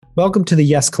Welcome to the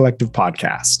Yes Collective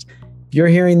podcast. If you're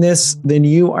hearing this, then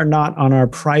you are not on our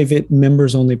private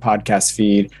members-only podcast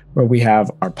feed where we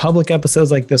have our public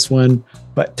episodes like this one,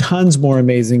 but tons more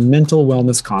amazing mental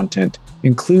wellness content,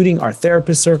 including our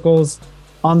therapist circles,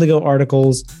 on-the-go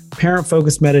articles,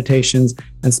 parent-focused meditations,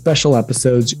 and special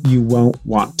episodes you won't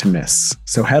want to miss.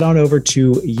 So head on over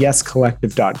to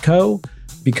yescollective.co,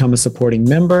 become a supporting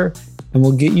member, and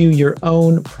we'll get you your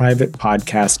own private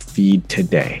podcast feed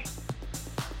today.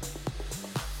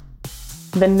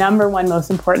 The number one most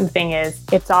important thing is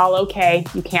it's all okay.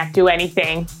 You can't do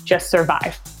anything. Just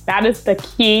survive. That is the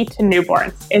key to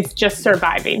newborns. It's just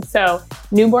surviving. So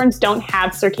newborns don't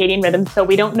have circadian rhythms. So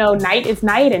we don't know night is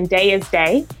night and day is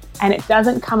day. And it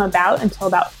doesn't come about until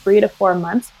about 3 to 4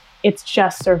 months. It's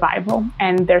just survival.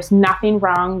 And there's nothing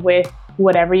wrong with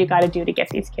whatever you got to do to get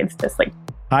these kids to sleep.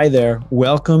 Hi there.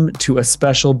 Welcome to a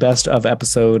special best of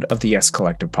episode of the Yes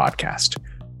Collective podcast.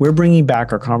 We're bringing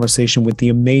back our conversation with the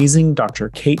amazing Dr.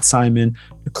 Kate Simon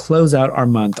to close out our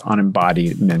month on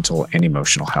embodied mental and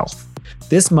emotional health.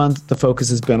 This month, the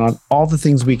focus has been on all the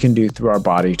things we can do through our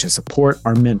body to support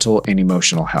our mental and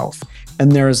emotional health.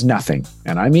 And there is nothing,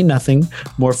 and I mean nothing,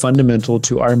 more fundamental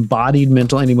to our embodied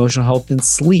mental and emotional health than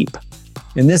sleep.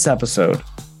 In this episode,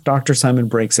 Dr. Simon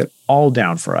breaks it all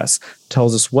down for us,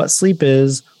 tells us what sleep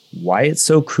is, why it's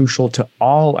so crucial to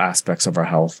all aspects of our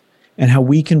health, and how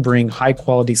we can bring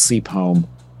high-quality sleep home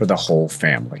for the whole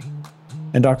family.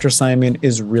 And Dr. Simon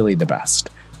is really the best.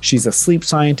 She's a sleep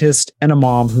scientist and a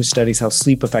mom who studies how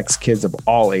sleep affects kids of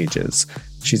all ages.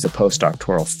 She's a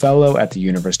post-doctoral fellow at the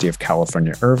University of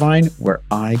California, Irvine, where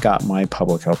I got my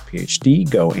public health PhD,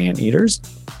 go anteaters.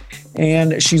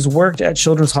 And she's worked at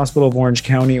Children's Hospital of Orange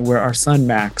County, where our son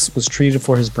Max was treated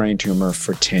for his brain tumor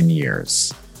for 10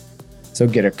 years. So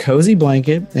get a cozy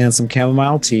blanket and some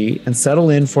chamomile tea and settle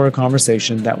in for a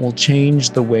conversation that will change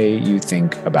the way you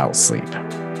think about sleep.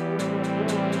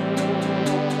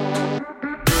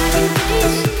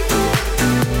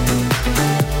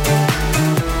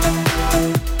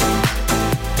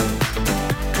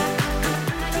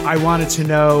 I wanted to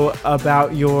know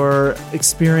about your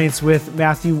experience with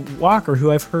Matthew Walker,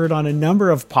 who I've heard on a number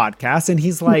of podcasts, and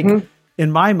he's like, in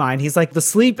my mind, he's like the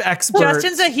sleep expert.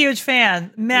 Justin's a huge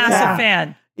fan, massive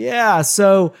fan. Yeah.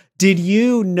 So did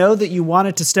you know that you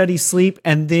wanted to study sleep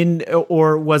and then,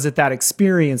 or was it that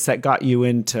experience that got you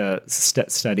into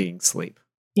studying sleep?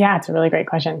 Yeah, it's a really great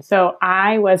question. So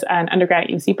I was an undergrad at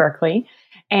UC Berkeley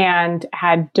and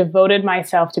had devoted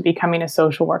myself to becoming a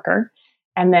social worker.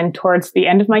 And then towards the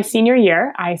end of my senior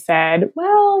year, I said,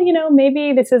 well,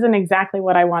 maybe this isn't exactly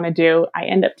what I want to do. I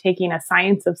end up taking a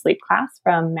science of sleep class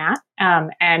from Matt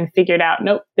and figured out,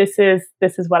 nope, this is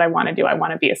what I want to do. I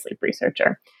want to be a sleep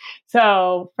researcher.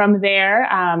 So from there,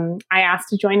 I asked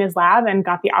to join his lab and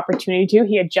got the opportunity to.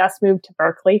 He had just moved to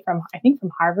Berkeley from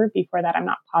Harvard. Before that, I'm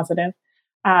not positive.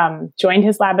 Joined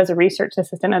his lab as a research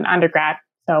assistant in undergrad.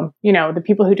 So, the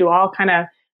people who do all kind of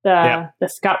the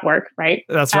scut work, right?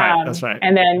 That's right. That's right.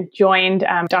 And then joined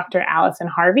Dr. Allison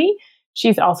Harvey.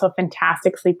 She's also a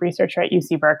fantastic sleep researcher at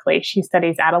UC Berkeley. She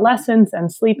studies adolescence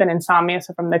and sleep and insomnia,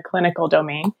 so from the clinical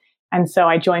domain. And so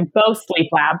I joined both sleep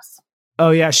labs. Oh,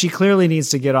 yeah. She clearly needs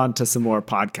to get on to some more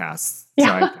podcasts.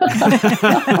 Yeah.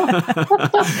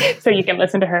 So you can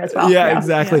listen to her as well. Yeah,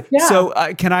 exactly. Yeah. So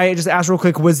can I just ask real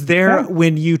quick, was there,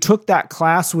 when you took that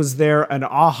class, was there an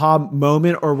aha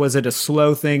moment or was it a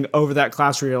slow thing over that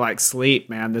class where you're like, sleep,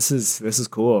 man, this is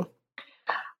cool?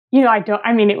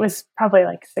 It was probably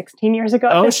like 16 years ago.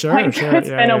 Oh, sure. It's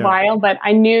been a while, but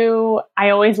I knew I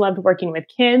always loved working with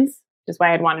kids, which is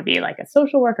why I'd want to be like a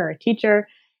social worker or a teacher.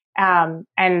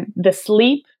 And the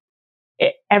sleep,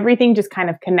 everything just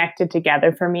kind of connected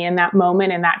together for me in that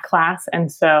moment, in that class.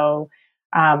 And so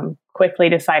quickly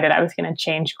decided I was going to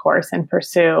change course and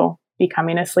pursue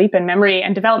becoming a sleep and memory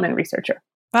and development researcher.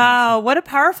 Wow, what a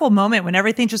powerful moment when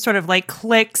everything just sort of like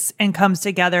clicks and comes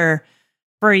together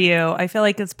for you. I feel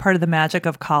like it's part of the magic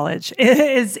of college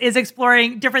is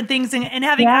exploring different things and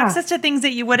having access to things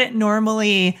that you wouldn't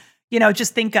normally,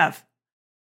 just think of.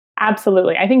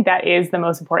 Absolutely. I think that is the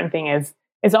most important thing is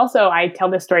also, I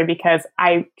tell this story because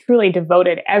I truly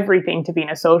devoted everything to being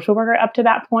a social worker up to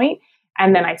that point.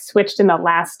 And then I switched in the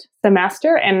last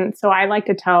semester. And so I like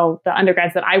to tell the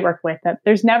undergrads that I work with that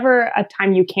there's never a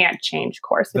time you can't change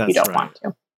course if you don't want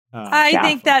to. I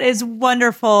think that is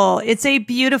wonderful. It's a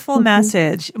beautiful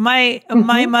message. My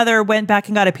mother went back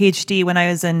and got a PhD when I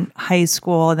was in high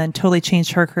school and then totally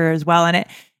changed her career as well. And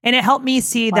it helped me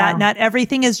see that not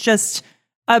everything is just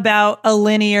about a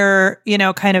linear,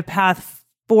 kind of path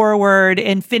forward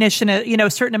and finish in a,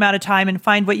 certain amount of time and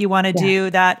find what you want to do.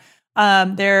 That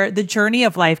the journey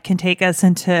of life can take us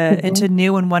into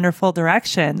new and wonderful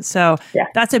directions. So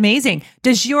that's amazing.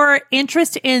 Does your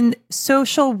interest in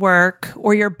social work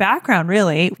or your background,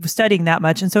 really studying that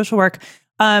much in social work,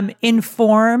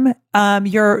 inform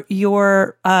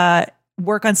your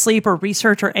work on sleep or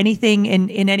research or anything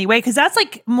in any way? Because that's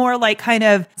like more like kind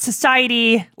of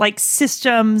society, like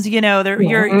systems,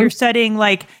 you're studying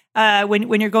like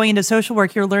when you're going into social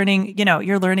work, you're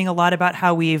learning a lot about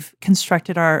how we've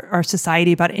constructed our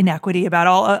society, about inequity,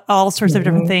 about all sorts of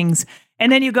different things.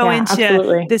 And then you go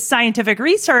into this scientific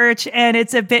research and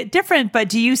it's a bit different, but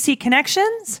do you see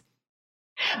connections?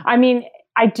 I mean,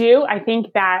 I do. I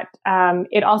think that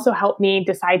it also helped me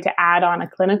decide to add on a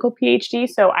clinical PhD.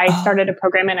 So I started a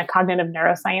program in a cognitive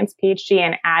neuroscience PhD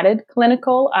and added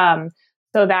clinical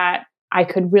so that I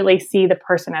could really see the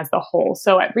person as the whole.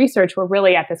 So at research, we're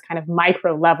really at this kind of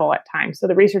micro level at times. So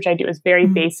the research I do is very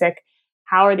basic.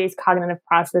 How are these cognitive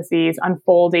processes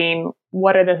unfolding?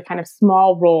 What are the kind of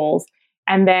small roles?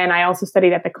 And then I also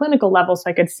studied at the clinical level so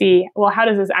I could see, well, how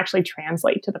does this actually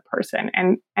translate to the person?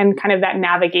 And kind of that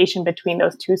navigation between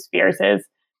those two spheres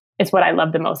is what I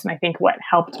love the most. And I think what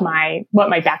my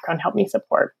background helped me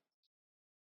support.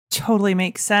 Totally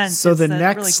makes sense. So the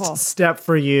next really cool step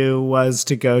for you was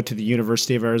to go to the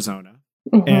University of Arizona.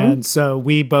 And so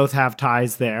we both have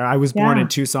ties there. I was born in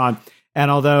Tucson.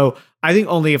 And although I think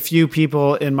only a few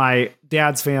people in my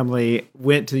dad's family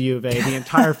went to the U of A, the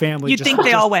entire family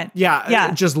they all went.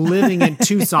 Yeah. Just living in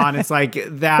Tucson. It's like,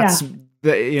 that's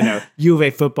the, U of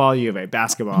A football, U of A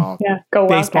basketball, go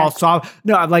baseball, softball.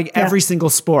 No, like every single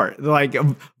sport, like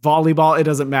volleyball, it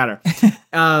doesn't matter.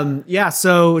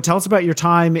 So tell us about your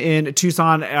time in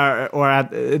Tucson or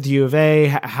at the U of A.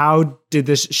 How did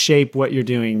this shape what you're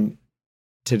doing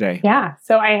today? Yeah.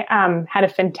 So I had a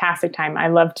fantastic time. I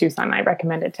love Tucson. I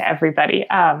recommend it to everybody,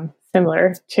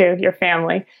 similar to your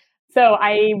family. So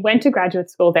I went to graduate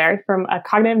school there from a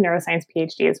cognitive neuroscience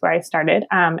PhD is where I started.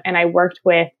 And I worked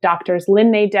with doctors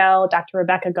Lynn Nadell, Dr.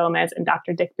 Rebecca Gomez, and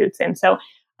Dr. Dick Bootson. So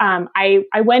I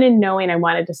went in knowing I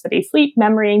wanted to study sleep,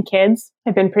 memory, and kids.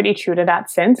 I've been pretty true to that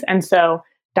since. And so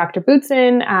Dr.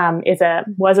 Bootson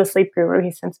was a sleep guru.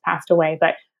 He's since passed away,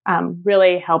 but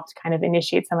really helped kind of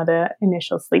initiate some of the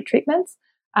initial sleep treatments.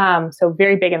 So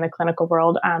very big in the clinical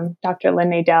world. Dr. Lynn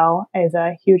Nadell is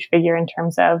a huge figure in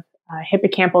terms of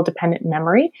hippocampal dependent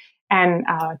memory. And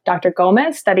Dr.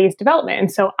 Gomez studies development.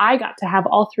 And so I got to have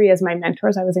all three as my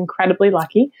mentors. I was incredibly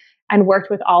lucky and worked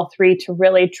with all three to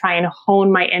really try and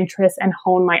hone my interests and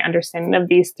hone my understanding of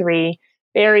these three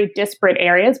very disparate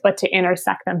areas, but to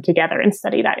intersect them together and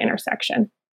study that intersection.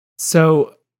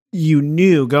 So you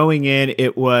knew going in,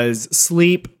 it was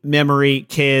sleep, memory,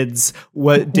 kids.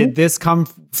 What did this come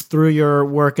through your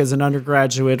work as an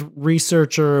undergraduate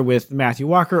researcher with Matthew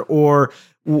Walker, or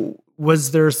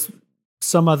was there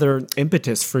some other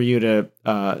impetus for you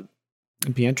to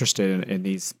be interested in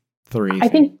these three? I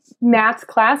think Matt's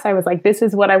class, I was like, this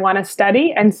is what I want to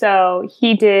study. And so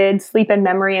he did sleep and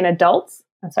memory in adults.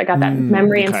 And so I got that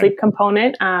memory and sleep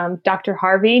component. Dr.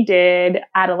 Harvey did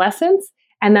adolescence.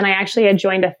 And then I actually had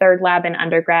joined a third lab in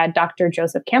undergrad, Dr.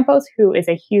 Joseph Campos, who is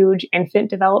a huge infant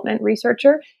development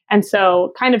researcher. And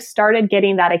so kind of started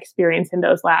getting that experience in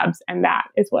those labs. And that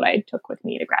is what I took with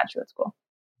me to graduate school.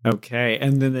 Okay.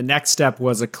 And then the next step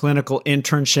was a clinical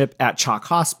internship at Chalk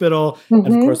Hospital. And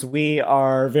of course, we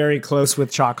are very close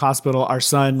with Chalk Hospital. Our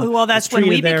son. Well, that's when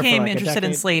we became interested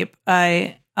in sleep.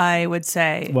 I would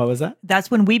say. What was that? That's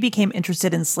when we became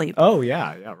interested in sleep. Oh,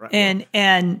 yeah. Yeah. Right.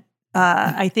 And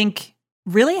I think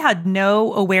really had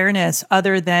no awareness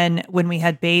other than when we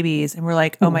had babies and we're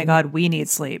like, oh my God, we need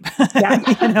sleep. Forget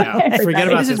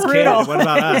about this kid. What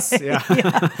about us?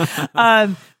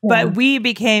 But we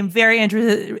became very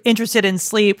interested in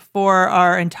sleep for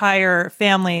our entire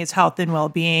family's health and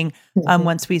well-being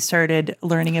once we started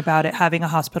learning about it, having a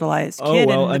hospitalized kid. Oh,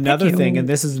 well, another thing, and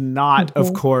this is not,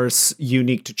 of course,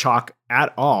 unique to Chalk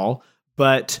at all,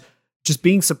 but just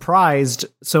being surprised.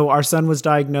 So our son was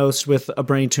diagnosed with a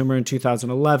brain tumor in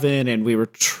 2011, and we were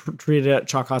treated at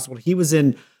Chalk Hospital. He was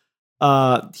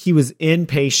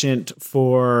inpatient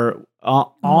for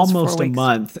almost a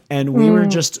month, and we were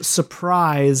just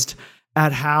surprised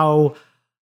at how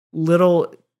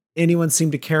little anyone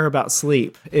seemed to care about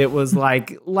sleep. It was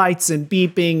like lights and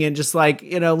beeping and just like,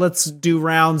 let's do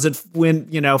rounds at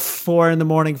 4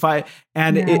 a.m, 5,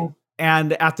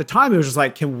 and at the time, it was just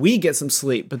like, can we get some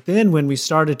sleep? But then when we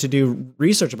started to do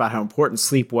research about how important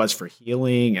sleep was for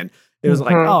healing, and it was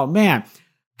like, oh man,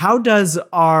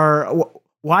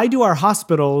 why do our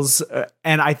hospitals,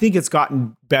 and I think it's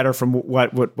gotten better from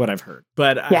what I've heard,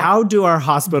 but how do our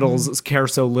hospitals care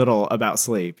so little about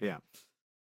sleep? Yeah.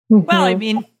 Well, I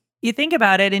mean, you think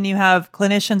about it and you have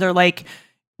clinicians are like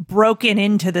broken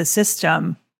into the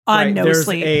system on no There's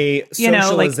sleep. a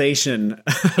socialization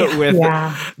with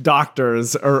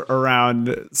doctors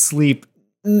around sleep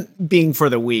being for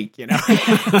the weak, Yeah,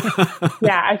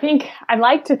 I think I'd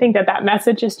like to think that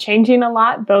message is changing a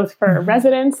lot, both for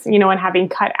residents, and having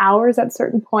cut hours at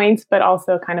certain points, but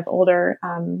also kind of older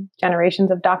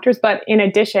generations of doctors. But in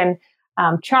addition,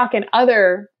 CHOC and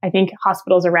other, I think,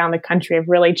 hospitals around the country have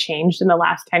really changed in the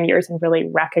last 10 years and really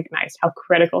recognized how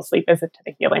critical sleep is to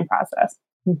the healing process.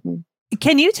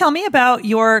 Can you tell me about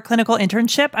your clinical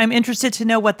internship? I'm interested to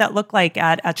know what that looked like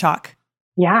at CHOC.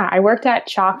 Yeah, I worked at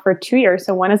CHOC for 2 years.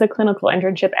 So one is a clinical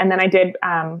internship, and then I did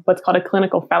what's called a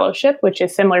clinical fellowship, which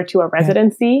is similar to a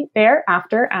residency there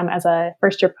after as a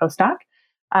first-year postdoc.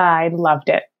 I loved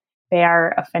it. They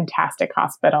are a fantastic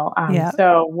hospital.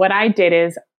 So what I did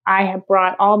is I have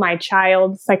brought all my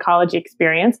child psychology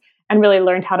experience and really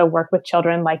learned how to work with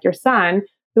children like your son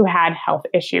who had health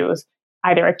issues,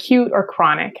 either acute or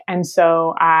chronic. And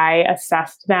so I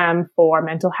assessed them for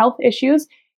mental health issues,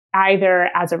 either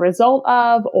as a result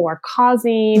of or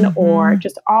causing or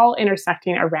just all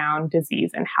intersecting around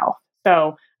disease and health.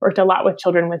 So worked a lot with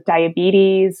children with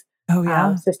diabetes,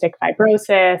 cystic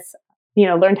fibrosis,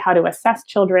 learned how to assess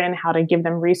children, how to give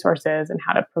them resources, and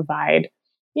how to provide,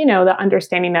 the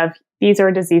understanding of these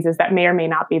are diseases that may or may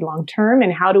not be long-term,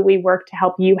 and how do we work to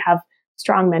help you have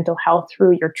strong mental health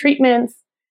through your treatments,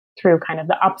 through kind of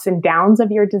the ups and downs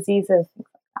of your diseases, things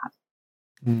like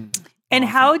that. And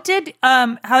how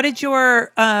did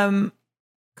your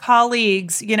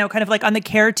colleagues, kind of like on the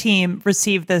care team,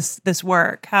 receive this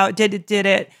work? How did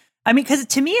it? I mean, because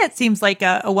to me it seems like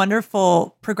a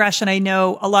wonderful progression. I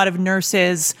know a lot of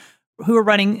nurses who are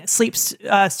running sleep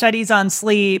studies on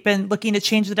sleep and looking to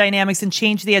change the dynamics and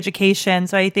change the education.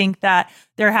 So I think that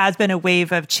there has been a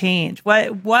wave of change.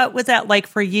 What was that like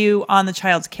for you on the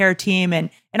child's care team and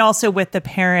also with the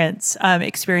parents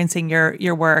experiencing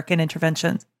your work and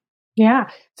interventions? Yeah.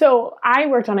 So I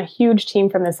worked on a huge team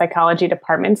from the psychology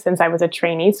department since I was a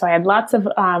trainee. So I had lots of,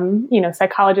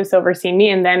 psychologists overseeing me,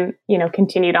 and then,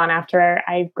 continued on after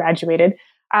I graduated.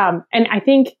 And I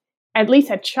think at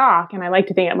least at CHOC, and I like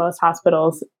to think at most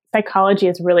hospitals, psychology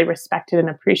is really respected and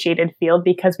appreciated field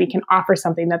because we can offer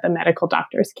something that the medical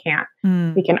doctors can't.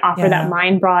 We can offer that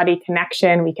mind-body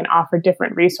connection. We can offer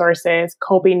different resources,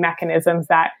 coping mechanisms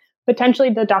that potentially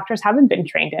the doctors haven't been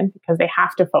trained in because they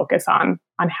have to focus on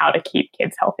how to keep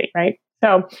kids healthy, right?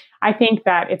 So I think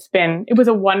that it was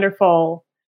a wonderful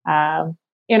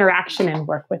interaction and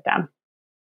work with them.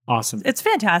 Awesome. It's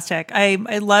fantastic. I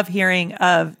love hearing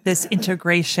of this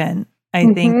integration.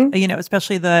 I think,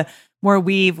 especially the more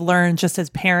we've learned just as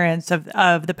parents of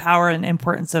the power and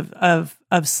importance of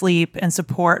sleep and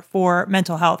support for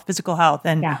mental health, physical health,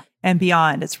 and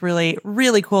beyond. It's really,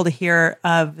 really cool to hear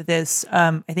of this,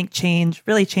 I think, change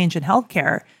in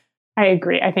healthcare. I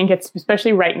agree. I think it's,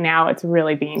 especially right now, it's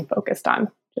really being focused on,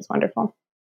 which is wonderful.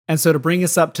 And so to bring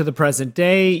us up to the present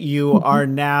day, you are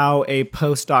now a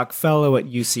postdoc fellow at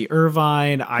UC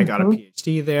Irvine. I got a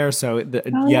PhD there, so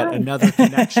yet another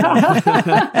connection.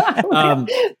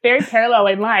 Very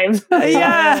paralleling lives.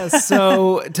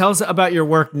 So tell us about your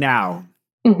work now.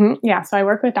 Yeah, so I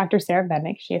work with Dr. Sarah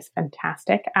Bednick. She is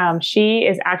fantastic. She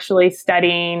is actually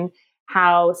studying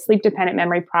how sleep-dependent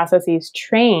memory processes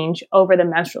change over the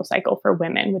menstrual cycle for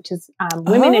women, which is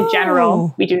women in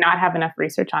general. We do not have enough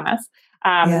research on us.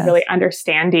 Really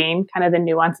understanding kind of the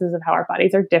nuances of how our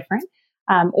bodies are different,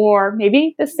 or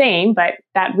maybe the same, but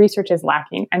that research is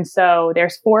lacking. And so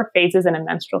there's 4 phases in a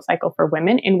menstrual cycle for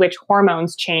women in which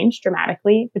hormones change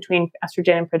dramatically between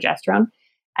estrogen and progesterone.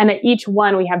 And at each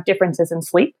one, we have differences in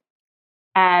sleep.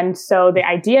 And so the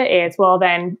idea is, well,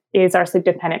 then is our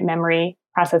sleep-dependent memory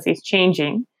processes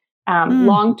changing?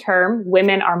 Long-term,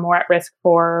 women are more at risk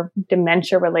for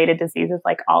dementia-related diseases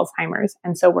like Alzheimer's.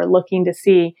 And so we're looking to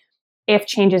see if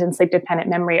changes in sleep-dependent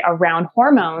memory around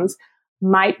hormones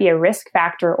might be a risk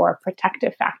factor or a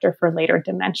protective factor for later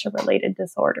dementia-related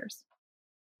disorders.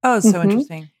 Oh, so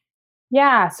interesting.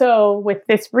 Yeah. So with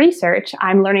this research,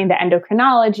 I'm learning the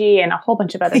endocrinology and a whole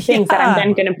bunch of other things that I'm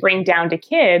then going to bring down to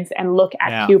kids and look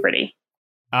at puberty.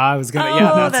 I was going to,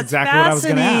 that's exactly what I was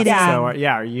going to ask. So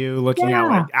are you looking at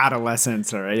like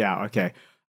adolescence or, okay.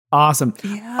 Awesome.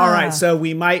 Yeah. All right. So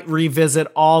we might revisit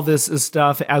all this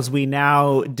stuff as we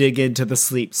now dig into the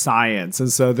sleep science.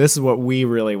 And so this is what we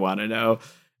really want to know.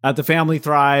 At the Family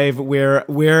Thrive,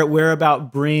 we're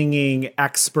about bringing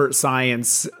expert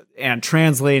science and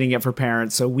translating it for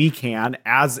parents so we can,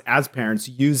 as parents,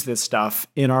 use this stuff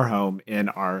in our home, in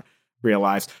our real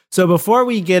lives. So before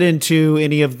we get into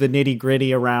any of the nitty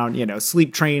gritty around,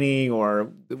 sleep training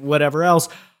or whatever else,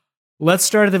 let's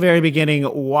start at the very beginning.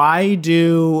 Why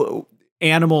do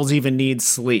animals even need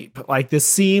sleep? Like this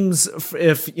seems,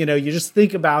 if you just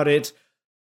think about it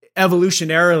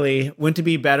evolutionarily, wouldn't it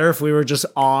be better if we were just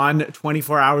on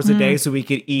 24 hours a day so we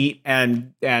could eat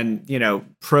and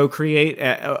procreate?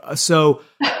 So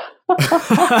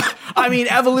I mean,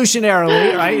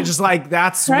 evolutionarily, right? It's just like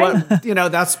that's right.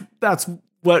 That's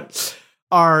what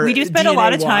our we do spend DNA a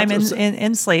lot of time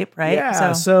in sleep, right?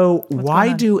 Yeah. So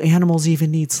why do animals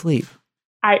even need sleep?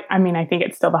 I mean, I think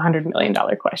it's still the $100 million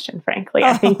question, frankly.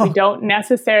 I think we don't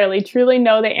necessarily truly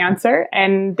know the answer.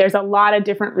 And there's a lot of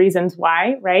different reasons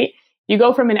why, right? You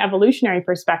go from an evolutionary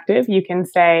perspective, you can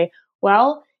say,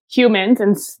 well, humans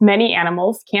and many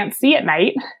animals can't see at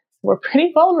night. We're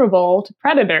pretty vulnerable to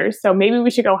predators. So maybe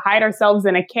we should go hide ourselves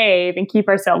in a cave and keep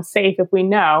ourselves safe if we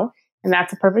know. And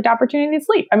that's a perfect opportunity to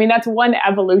sleep. I mean, that's one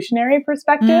evolutionary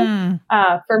perspective.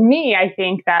 For me, I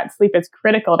think that sleep is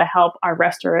critical to help our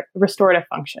restorative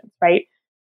functions, right?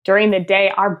 During the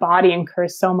day, our body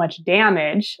incurs so much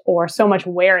damage or so much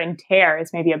wear and tear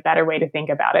is maybe a better way to think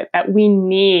about it, that we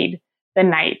need the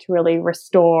night to really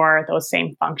restore those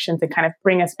same functions and kind of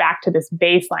bring us back to this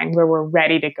baseline where we're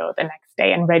ready to go the next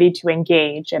day and ready to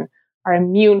engage. And our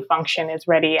immune function is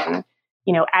ready and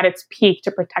at its peak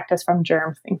to protect us from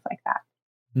germs, things like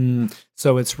that.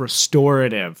 So it's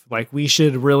restorative. Like we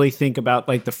should really think about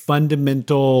like the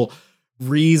fundamental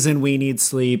reason we need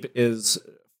sleep is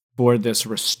for this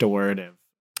restorative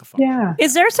function. Yeah.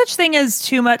 Is there such thing as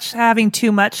having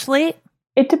too much sleep?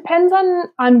 It depends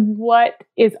on what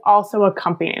is also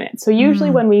accompanying it. So usually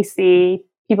when we see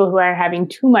people who are having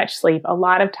too much sleep, a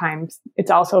lot of times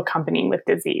it's also accompanying with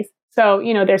disease. So,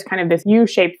 there's kind of this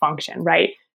U-shaped function,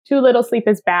 right? Too little sleep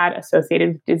is bad,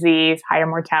 associated with disease, higher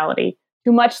mortality.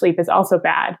 Too much sleep is also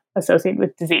bad, associated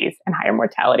with disease and higher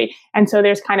mortality. And so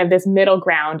there's kind of this middle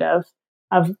ground of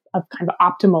kind of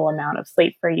optimal amount of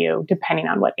sleep for you, depending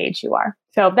on what age you are.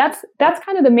 So that's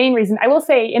kind of the main reason. I will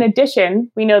say, in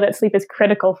addition, we know that sleep is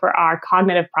critical for our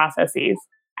cognitive processes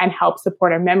and helps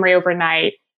support our memory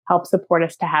overnight, help support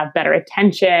us to have better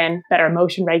attention, better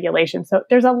emotion regulation. So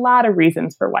there's a lot of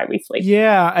reasons for why we sleep.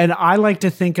 Yeah. And I like to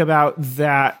think about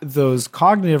those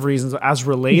cognitive reasons as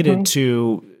related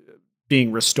to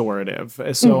being restorative.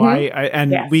 So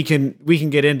yes. we can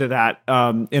get into that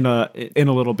in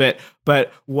a little bit.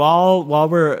 But while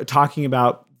we're talking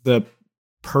about the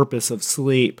purpose of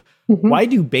sleep, why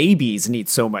do babies need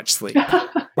so much sleep?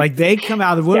 Like they come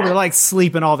out of the womb, they're like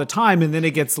sleeping all the time, and then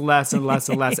it gets less and less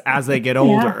and less as they get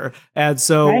older. And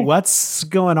so what's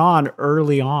going on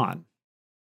early on?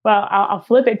 Well, I'll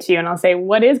flip it to you and I'll say,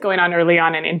 what is going on early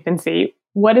on in infancy?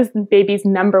 What is the baby's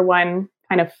number one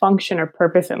kind of function or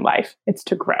purpose in life? It's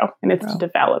to grow and it's to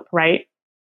develop, right?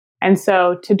 And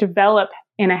so to develop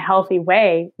in a healthy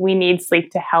way, we need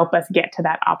sleep to help us get to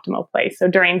that optimal place. So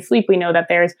during sleep, we know that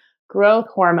there's growth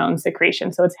hormone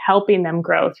secretion. So it's helping them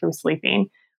grow through sleeping.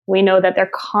 We know that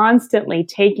they're constantly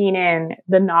taking in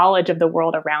the knowledge of the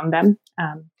world around them.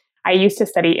 I used to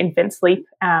study infant sleep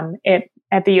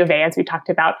at the U of A, as we talked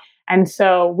about. And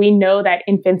so we know that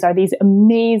infants are these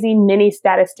amazing mini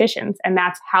statisticians, and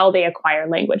that's how they acquire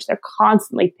language. They're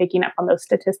constantly picking up on those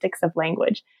statistics of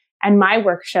language. And my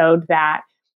work showed that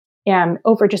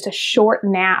over just a short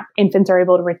nap, infants are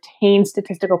able to retain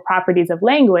statistical properties of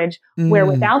language, where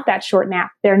without that short nap,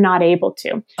 they're not able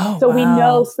to. We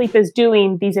know sleep is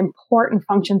doing these important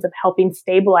functions of helping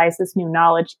stabilize this new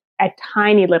knowledge at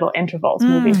tiny little intervals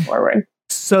moving forward.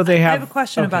 So they have. I have a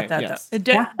question about that, though.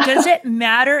 Does it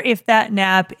matter if that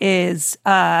nap is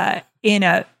in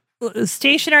a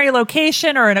stationary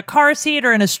location or in a car seat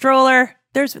or in a stroller?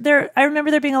 I remember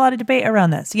there being a lot of debate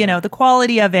around this. The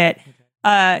quality of it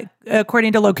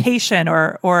according to location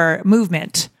or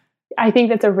movement. I think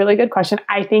that's a really good question.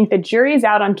 I think the jury's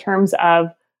out on terms of,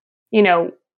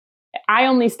 I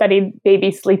only studied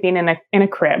babies sleeping in a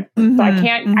crib, so I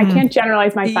can't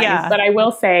generalize my findings. But I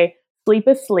will say, sleep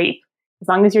is sleep. As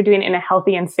long as you're doing it in a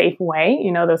healthy and safe way,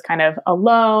 those kind of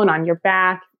alone on your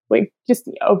back, just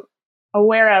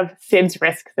aware of SIDS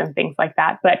risks and things like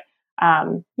that. But,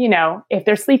 if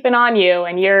they're sleeping on you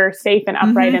and you're safe and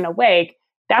upright and awake,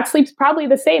 that sleep's probably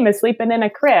the same as sleeping in a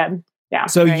crib. Yeah.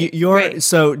 So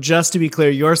so just to be clear,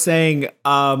 you're saying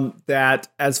that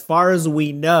as far as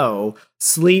we know,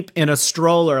 sleep in a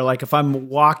stroller, like if I'm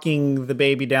walking the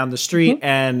baby down the street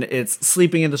and it's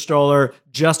sleeping in the stroller,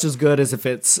 just as good as if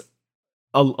it's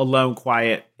alone,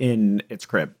 quiet in its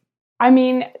crib. I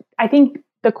mean, I think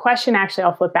the question actually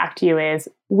I'll flip back to you is,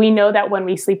 we know that when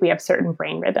we sleep, we have certain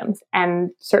brain rhythms and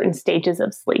certain stages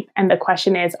of sleep. And the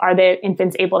question is, are the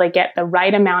infants able to get the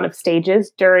right amount of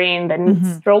stages during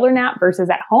the stroller nap versus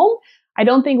at home? I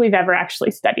don't think we've ever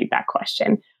actually studied that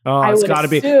question. Oh, it's got to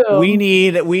be. We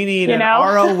need an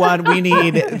R01. We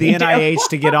need the NIH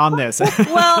to get on this.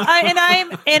 Well,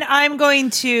 I'm going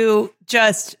to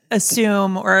just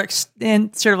assume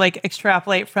and sort of like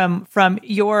extrapolate from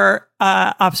your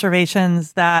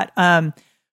observations that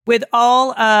with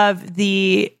all of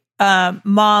the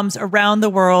moms around the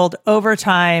world over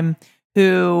time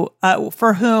who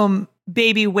for whom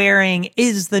baby wearing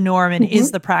is the norm and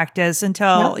is the practice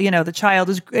until, the child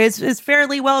is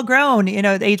fairly well grown,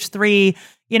 at age 3,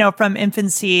 from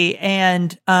infancy.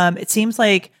 And it seems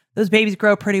like those babies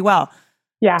grow pretty well.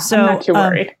 Yeah. So, I'm not too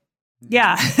worried.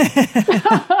 Yeah.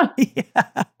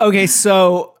 Yeah. Okay.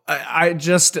 So I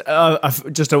just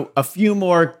a few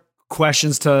more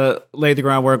questions to lay the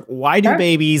groundwork. Why do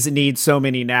babies need so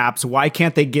many naps? Why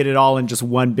can't they get it all in just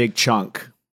one big chunk?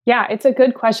 Yeah, it's a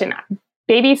good question.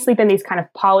 Babies sleep in these kind of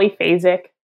polyphasic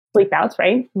sleep outs,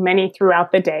 right? Many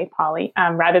throughout the day,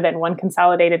 rather than one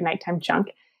consolidated nighttime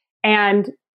chunk.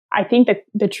 And I think that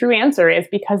the true answer is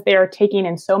because they are taking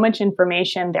in so much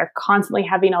information, they're constantly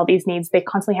having all these needs. They're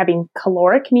constantly having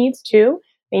caloric needs too.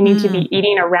 They need to be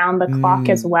eating around the clock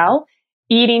as well.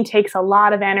 Eating takes a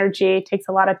lot of energy, takes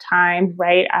a lot of time,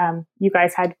 right? You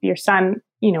guys had your son,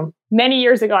 many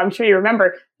years ago, I'm sure you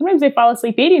remember, sometimes they fall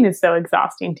asleep eating is so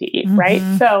exhausting to eat, right?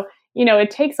 So,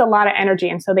 it takes a lot of energy.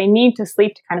 And so they need to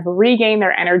sleep to kind of regain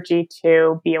their energy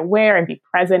to be aware and be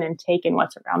present and take in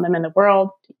what's around them in the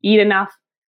world, to eat enough,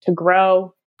 to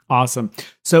grow. Awesome.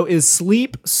 So is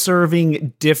sleep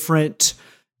serving different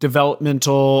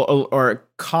developmental or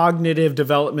cognitive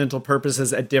developmental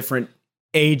purposes at different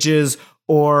ages?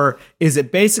 Or is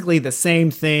it basically the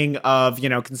same thing of,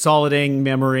 consolidating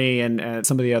memory and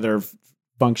some of the other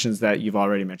functions that you've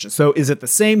already mentioned? So is it the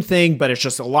same thing, but it's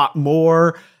just a lot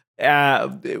more,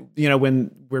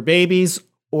 when we're babies,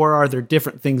 or are there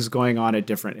different things going on at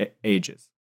different ages?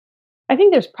 I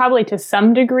think there's probably to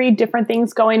some degree different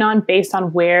things going on based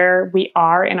on where we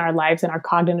are in our lives and our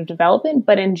cognitive development.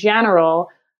 But in general,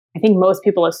 I think most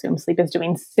people assume sleep is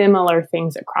doing similar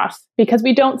things across because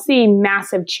we don't see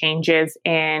massive changes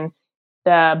in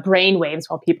the brain waves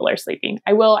while people are sleeping.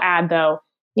 I will add though,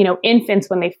 infants,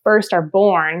 when they first are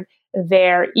born,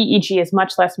 their EEG is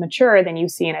much less mature than you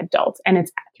see in adults. And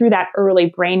it's through that early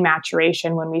brain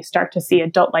maturation when we start to see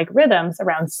adult-like rhythms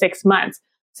around 6 months.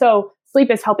 So sleep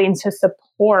is helping to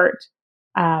support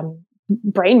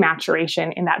brain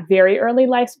maturation in that very early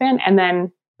lifespan.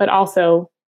 But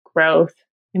also growth,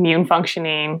 immune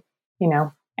functioning,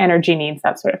 energy needs,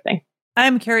 that sort of thing.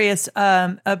 I'm curious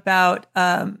about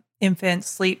infant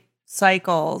sleep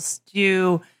cycles.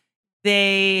 Do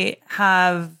they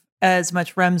have as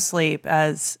much REM sleep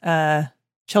as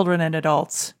children and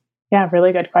adults? Yeah,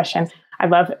 really good question. I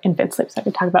love infant sleep, so I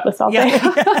could talk about this all day.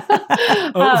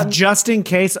 Just in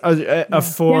case,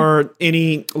 for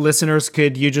any listeners,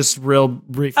 could you just real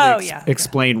briefly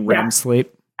explain REM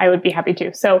sleep? I would be happy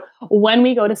to. So when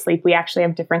we go to sleep, we actually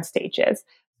have different stages.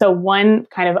 So one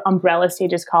kind of umbrella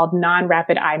stage is called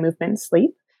non-rapid eye movement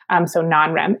sleep. So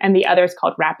non-REM, and the other is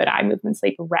called rapid eye movement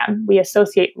sleep, REM. We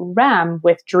associate REM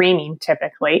with dreaming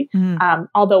typically,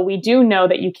 although we do know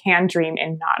that you can dream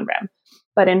in non-REM.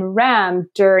 But in REM,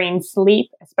 during sleep,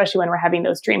 especially when we're having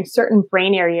those dreams, certain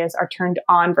brain areas are turned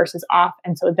on versus off.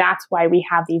 And so that's why we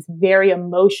have these very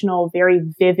emotional, very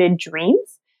vivid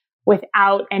dreams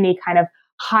without any kind of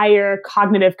higher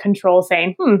cognitive control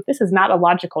saying, this is not a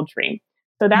logical dream.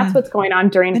 So that's what's going on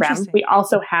during REM. We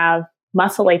also have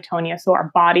muscle atonia. So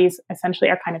our bodies essentially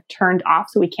are kind of turned off.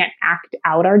 So we can't act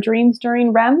out our dreams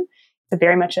during REM. It's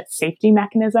very much a safety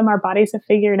mechanism our bodies have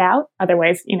figured out.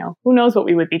 Otherwise, who knows what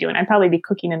we would be doing? I'd probably be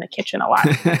cooking in the kitchen a lot.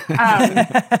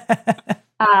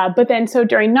 But then, so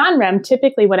during non-REM,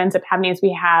 typically what ends up happening is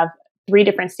we have 3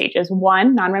 different stages.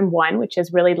 1, non-REM 1, which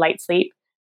is really light sleep.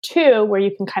 2, where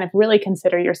you can kind of really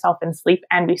consider yourself in sleep.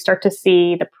 And we start to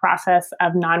see the process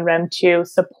of non-REM 2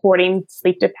 supporting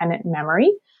sleep-dependent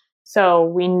memory. So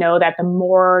we know that the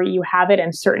more you have it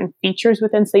and certain features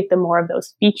within sleep, the more of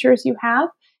those features you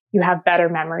have better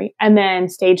memory. And then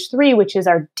stage 3, which is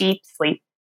our deep sleep,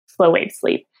 slow wave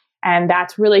sleep. And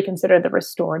that's really considered the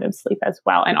restorative sleep as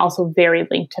well, and also very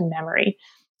linked to memory.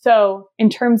 So in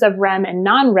terms of REM and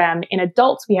non-REM, in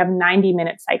adults, we have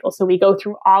 90-minute cycles. So we go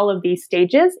through all of these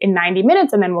stages in 90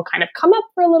 minutes, and then we'll kind of come up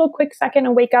for a little quick second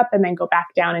and wake up and then go back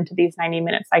down into these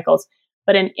 90-minute cycles.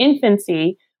 But in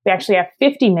infancy, we actually have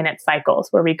 50-minute cycles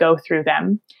where we go through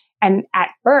them. And at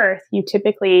birth, you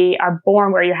typically are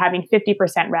born where you're having 50%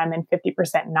 REM and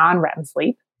 50% non-REM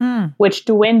sleep, which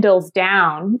dwindles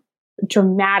down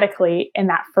dramatically in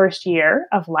that first year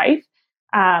of life.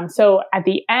 So at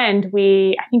the end,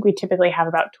 I think we typically have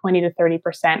about 20 to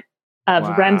 30%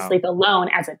 of REM sleep alone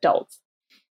as adults.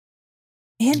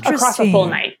 Interesting. Across a full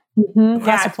night.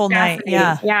 Across a full night.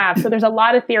 Yeah. Yeah. So there's a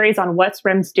lot of theories on what's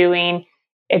REM's doing.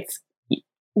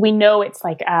 We know it's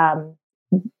like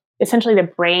essentially the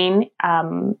brain,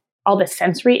 all the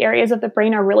sensory areas of the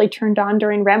brain are really turned on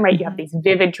during REM, right? You have these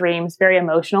vivid dreams, very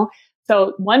emotional.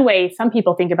 So one way some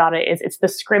people think about it is it's the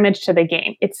scrimmage to the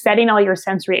game. It's setting all your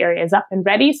sensory areas up and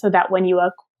ready so that when you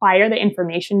acquire the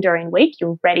information during wake,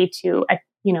 you're ready to,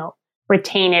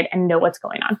 retain it and know what's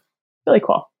going on. Really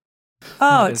cool.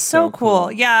 Oh, it's so cool.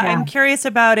 Yeah, I'm curious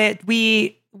about it.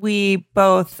 We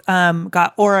both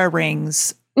got Aura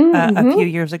rings a few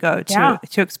years ago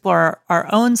to explore our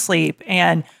own sleep.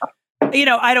 And,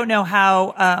 I don't know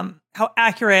how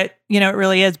accurate, it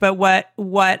really is, but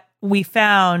what we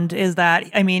found is that,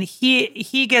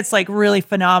 he gets like really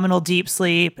phenomenal deep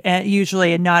sleep and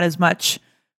usually not as much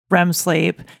REM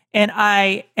sleep. And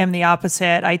I am the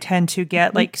opposite. I tend to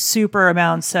get like super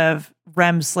amounts of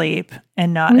REM sleep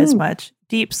and not as much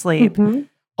deep sleep.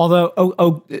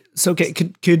 Although, so okay,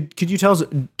 could you tell us,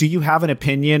 do you have an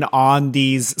opinion on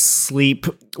these sleep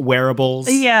wearables?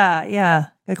 Yeah.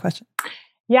 Good question.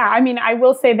 Yeah. I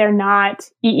will say they're not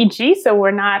EEG, so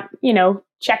we're not,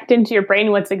 checked into your brain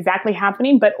what's exactly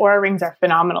happening, but Aura rings are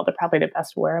phenomenal. They're probably the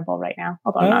best wearable right now.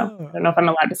 Although I don't know if I'm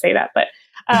allowed to say that, but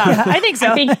I think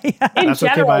so. I think in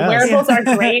general, wearables are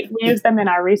great. We use them in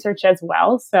our research as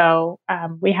well. So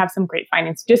we have some great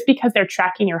findings just because they're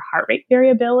tracking your heart rate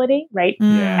variability, right?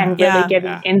 And really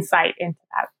giving insight into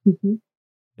that.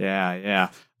 Yeah.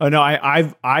 Oh no,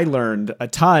 I learned a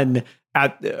ton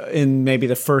in maybe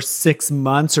the first 6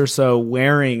 months or so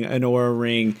wearing an Aura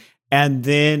ring. And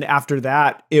then after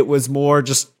that, it was more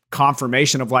just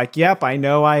confirmation of like, yep, I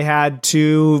know I had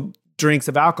 2 drinks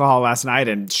of alcohol last night.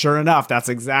 And sure enough, that's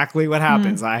exactly what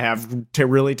happens. I have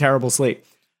really terrible sleep.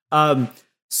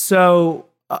 So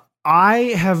I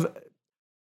have,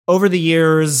 over the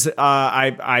years,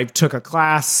 I took a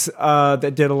class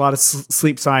that did a lot of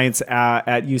sleep science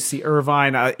at UC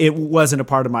Irvine. It wasn't a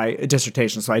part of my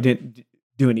dissertation, so I didn't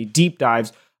do any deep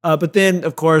dives. But then,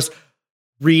 of course,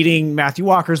 reading Matthew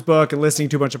Walker's book and listening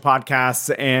to a bunch of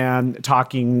podcasts and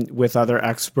talking with other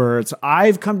experts,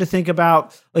 I've come to think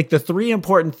about like the 3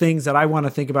 important things that I want to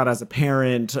think about as a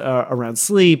parent around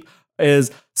sleep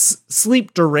is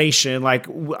sleep duration. Like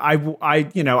I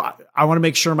want to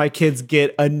make sure my kids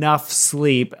get enough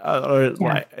sleep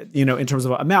in terms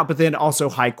of amount, but then also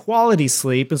high quality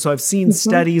sleep. And so I've seen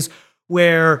studies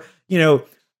where,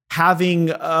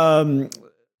 having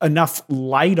enough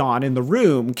light on in the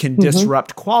room can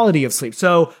disrupt quality of sleep.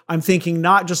 So I'm thinking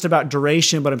not just about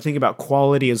duration, but I'm thinking about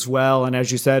quality as well. And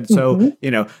as you said, so,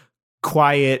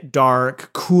 quiet,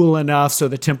 dark, cool enough so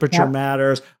the temperature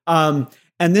matters. And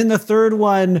then the third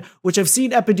one, which I've seen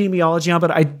epidemiology on,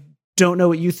 but I don't know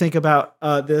what you think about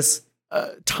this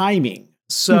timing.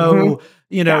 So,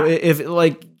 if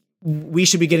like we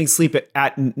should be getting sleep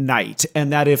at night,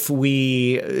 and that if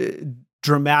we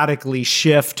dramatically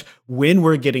shift when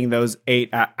we're getting those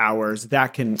 8 hours,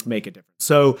 that can make a difference.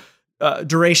 So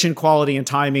duration, quality, and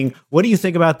timing. What do you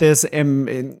think about this? Am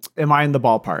I in the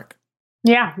ballpark?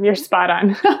 Yeah, you're spot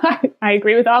on. I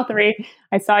agree with all 3.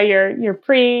 I saw your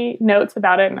pre-notes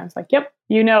about it and I was like, yep,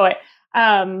 you know it.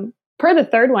 Per the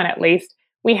third one, at least,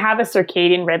 we have a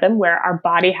circadian rhythm where our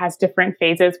body has different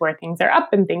phases where things are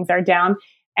up and things are down.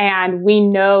 And we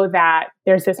know that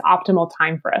there's this optimal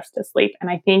time for us to sleep. And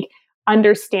I think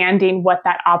understanding what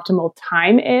that optimal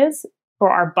time is for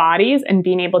our bodies and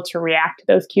being able to react to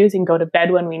those cues and go to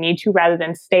bed when we need to rather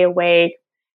than stay awake,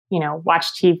 watch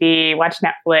TV, watch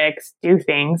Netflix, do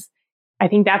things. I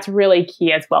think that's really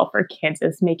key as well for kids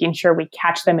is making sure we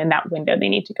catch them in that window they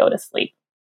need to go to sleep.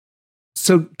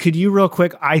 So could you real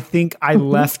quick, I think I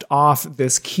left off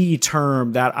this key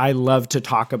term that I love to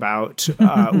talk about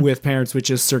with parents,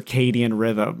 which is circadian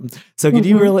rhythm. So could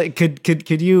you really,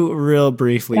 could you real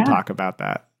briefly talk about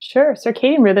that? Sure.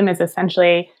 Circadian rhythm is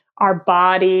essentially our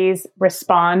bodies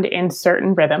respond in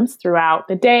certain rhythms throughout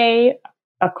the day,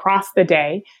 across the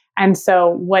day. And so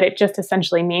what it just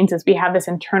essentially means is we have this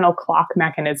internal clock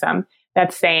mechanism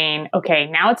that's saying, okay,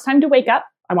 now it's time to wake up.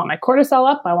 I want my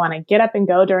cortisol up. I want to get up and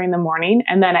go during the morning.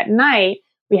 And then at night,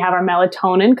 we have our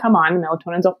melatonin come on.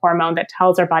 Melatonin is a hormone that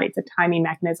tells our body, it's a timing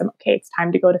mechanism. Okay, it's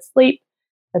time to go to sleep.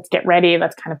 Let's get ready.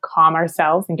 Let's kind of calm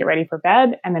ourselves and get ready for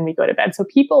bed. And then we go to bed. So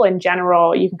people in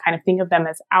general, you can kind of think of them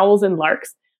as owls and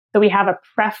larks. So we have a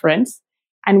preference.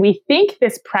 And we think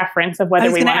this preference of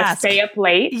whether we want to stay up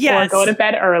late or go to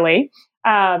bed early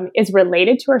is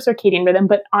related to our circadian rhythm.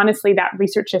 But honestly, that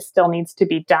research just still needs to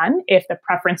be done. If the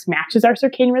preference matches our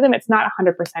circadian rhythm, it's not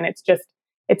 100%. It's just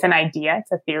it's an idea.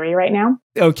 It's a theory right now.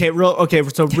 Okay.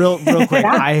 So real quick,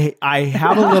 I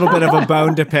have a little bit of a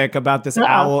bone to pick about this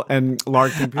owl and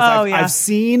lark thing. Because I've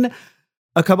seen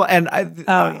a couple, and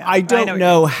I don't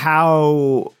know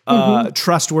how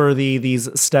trustworthy these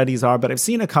studies are, but I've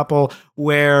seen a couple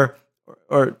where,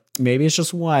 or maybe it's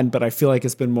just one, but I feel like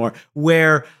it's been more,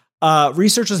 where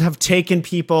researchers have taken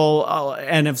people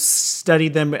and have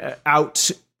studied them out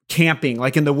camping,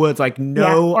 like in the woods, like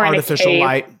no artificial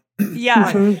light.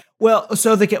 Yeah. Well,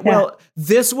 so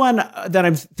this one that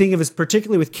I'm thinking of is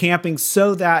particularly with camping,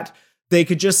 so that they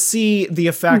could just see the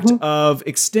effect of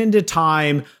extended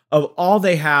time of all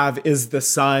they have is the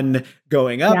sun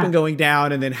going up and going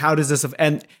down. And then how does this,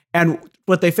 and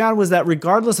what they found was that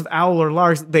regardless of owl or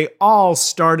larks, they all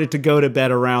started to go to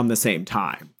bed around the same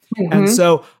time. And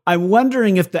so I'm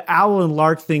wondering if the owl and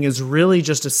lark thing is really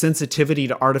just a sensitivity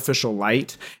to artificial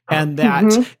light, and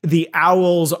that the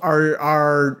owls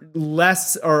are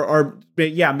less or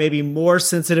maybe more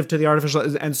sensitive to the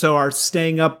artificial, and so are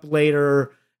staying up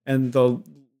later, and the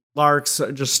larks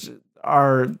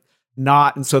are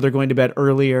not, and so they're going to bed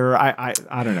earlier. I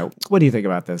don't know. What do you think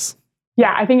about this?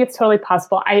 Yeah, I think it's totally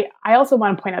possible. I also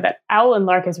want to point out that owl and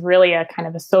lark is really a kind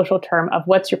of a social term of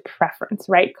what's your preference,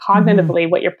 right? Cognitively,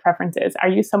 what your preference is. Are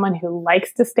you someone who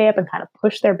likes to stay up and kind of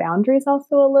push their boundaries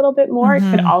also a little bit more? It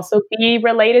could also be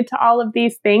related to all of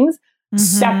these things,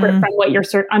 separate from what your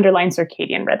underlying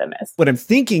circadian rhythm is. What I'm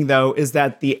thinking, though, is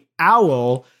that the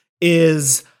owl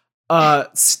is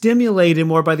stimulated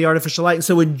more by the artificial light, and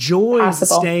so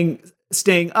enjoys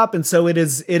staying up, and so it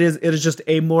is just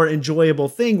a more enjoyable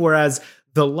thing, whereas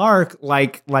the lark,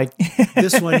 like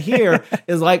this one here,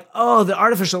 is like, oh, the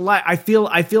artificial light, I feel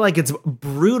like it's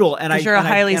brutal, and I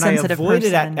avoid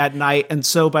it at night, and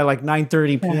so by like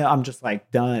 9:30 p.m. I'm just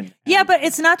like done. Yeah, but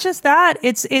it's not just that,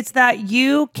 it's that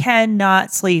you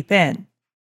cannot sleep in.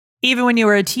 Even when you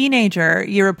were a teenager,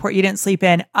 you report you didn't sleep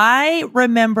in. I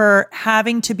remember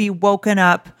having to be woken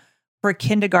up for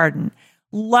kindergarten,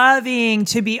 loving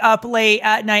to be up late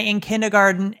at night in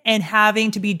kindergarten and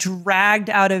having to be dragged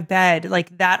out of bed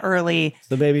like that early.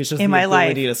 So maybe it's just in the my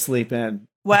ability life to sleep in.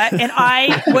 What? And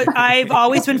I've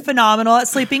always been phenomenal at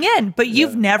sleeping in, but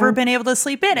you've never been able to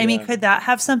sleep in. I mean, could that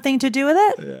have something to do with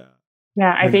it?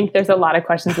 Yeah, I think there's a lot of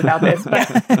questions about this, but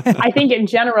I think in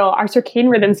general, our circadian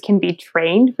rhythms can be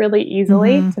trained really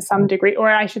easily to some degree, or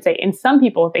I should say in some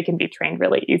people, they can be trained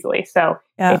really easily. So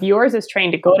if yours is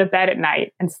trained to go to bed at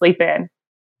night and sleep in,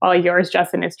 while yours,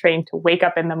 Justin, is trained to wake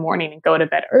up in the morning and go to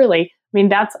bed early, I mean,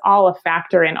 that's all a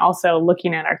factor in also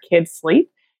looking at our kids' sleep,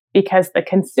 because the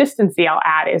consistency, I'll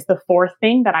add, is the fourth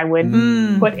thing that I would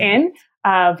put in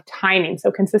of timing.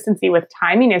 So consistency with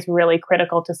timing is really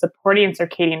critical to supporting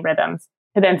circadian rhythms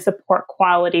to then support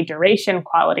quality duration,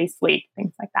 quality sleep,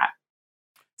 things like that.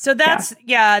 So that's,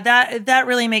 that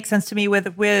really makes sense to me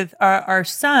with our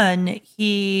son.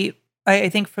 I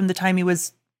think from the time he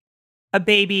was a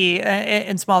baby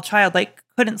and small child, like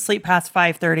couldn't sleep past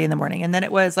 5:30 in the morning. And then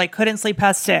it was like, couldn't sleep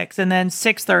past 6 and then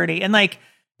 6:30. And like,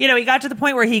 he got to the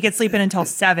point where he could sleep in until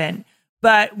 7.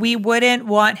 But we wouldn't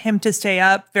want him to stay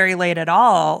up very late at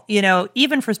all,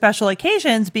 even for special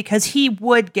occasions, because he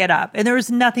would get up and there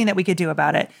was nothing that we could do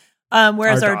about it.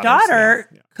 Whereas our daughter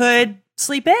could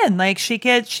sleep in, like she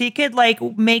could like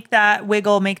make that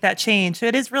wiggle, make that change. So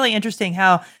it is really interesting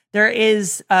how there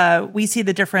is, we see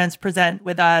the difference present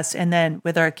with us and then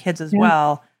with our kids as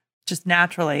well, just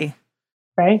naturally.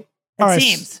 Right. It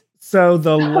seems. So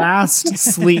the last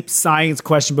sleep science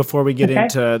question before we get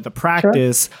into the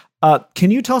practice. Sure. Can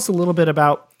you tell us a little bit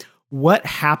about what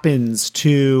happens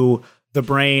to the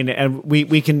brain? And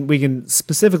we can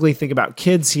specifically think about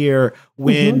kids here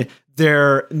when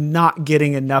they're not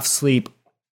getting enough sleep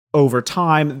over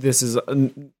time. This is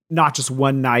not just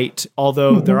one night,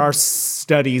 although there are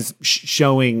studies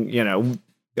showing,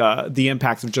 the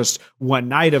impacts of just one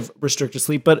night of restricted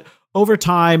sleep. But over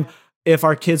time, if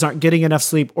our kids aren't getting enough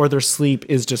sleep or their sleep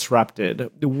is disrupted,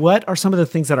 what are some of the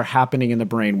things that are happening in the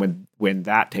brain when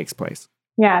that takes place?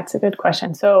 Yeah, it's a good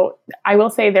question. So I will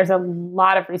say there's a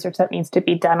lot of research that needs to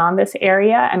be done on this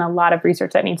area and a lot of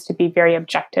research that needs to be very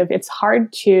objective. It's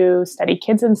hard to study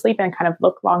kids and sleep and kind of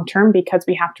look long-term because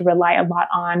we have to rely a lot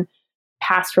on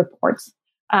past reports,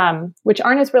 which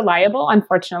aren't as reliable,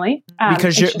 unfortunately.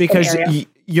 Because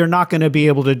you're not going to be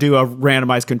able to do a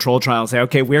randomized control trial and say,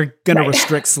 okay, we're going to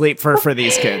restrict sleep for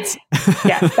these kids.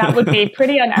 Yes, that would be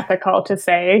pretty unethical to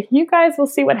say, you guys will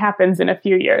see what happens in a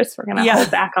few years. We're going to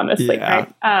hold back on the sleep,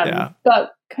 right?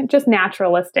 But just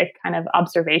naturalistic kind of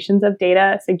observations of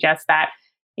data suggest that,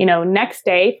 next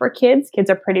day for kids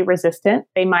are pretty resistant.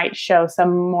 They might show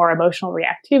some more emotional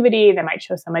reactivity. They might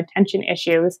show some attention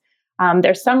issues.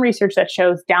 There's some research that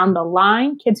shows down the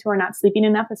line, kids who are not sleeping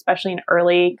enough, especially in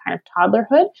early kind of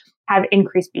toddlerhood, have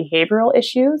increased behavioral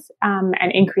issues and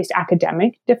increased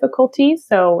academic difficulties.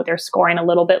 So they're scoring a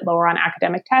little bit lower on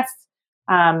academic tests,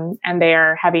 and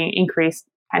they're having increased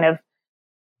kind of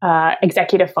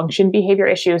executive function behavior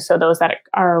issues. So those that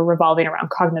are revolving around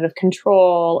cognitive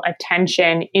control,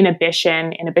 attention,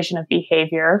 inhibition of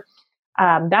behavior.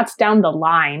 That's down the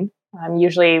line.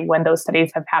 Usually when those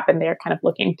studies have happened, they're kind of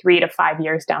looking 3 to 5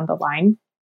 years down the line.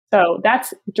 So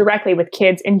that's directly with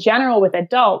kids. In general, with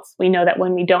adults, we know that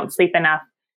when we don't sleep enough,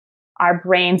 our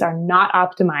brains are not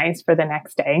optimized for the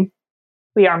next day.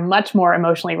 We are much more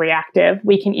emotionally reactive.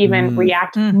 We can even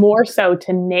react more so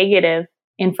to negative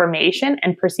information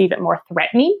and perceive it more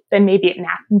threatening than maybe it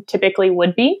typically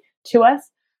would be to us.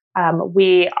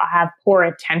 We have poor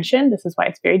attention. This is why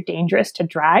it's very dangerous to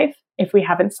drive if we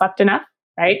haven't slept enough,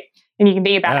 right? And you can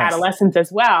think about adolescents as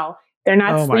well. They're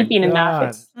not sleeping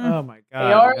enough. Oh my God.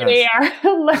 They already are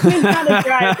learning how to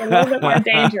drive. A little bit more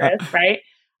dangerous, right?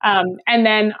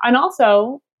 And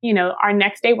also, our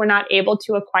next day, we're not able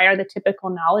to acquire the typical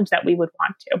knowledge that we would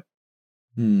want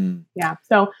to. Yeah.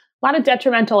 So a lot of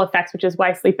detrimental effects, which is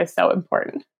why sleep is so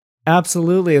important.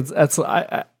 Absolutely.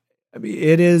 I mean,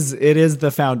 it is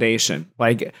the foundation.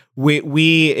 Like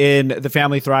we in the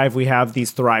Family Thrive, we have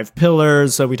these Thrive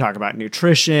pillars. So we talk about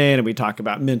nutrition and we talk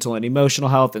about mental and emotional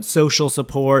health and social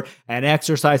support and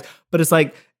exercise, but it's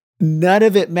like none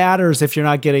of it matters if you're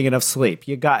not getting enough sleep.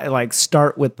 You got to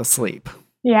start with the sleep.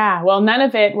 Yeah. Well, none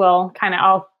of it will kind of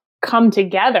all come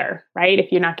together, right?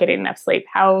 If you're not getting enough sleep,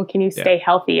 how can you stay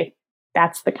healthy if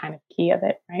that's the kind of key of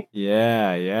it, right?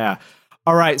 Yeah. Yeah.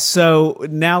 All right. So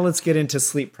now let's get into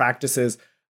sleep practices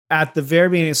at the very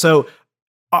beginning. So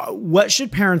what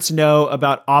should parents know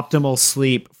about optimal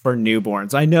sleep for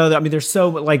newborns? I know that, there's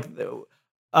so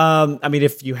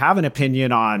if you have an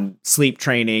opinion on sleep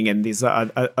training and these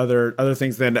other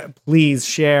things, then please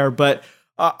share. But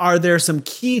are there some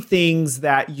key things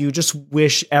that you just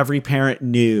wish every parent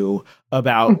knew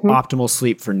about optimal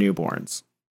sleep for newborns?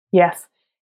 Yes.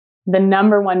 The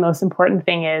number one most important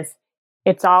thing is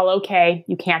it's all okay.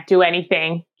 You can't do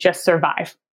anything. Just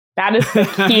survive. That is the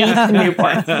key to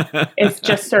newborns. It's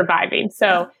just surviving.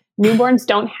 So newborns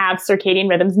don't have circadian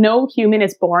rhythms. No human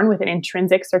is born with an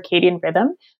intrinsic circadian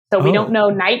rhythm. So we don't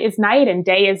know night is night and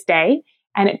day is day.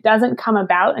 And it doesn't come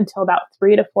about until about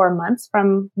 3 to 4 months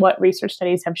from what research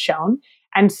studies have shown.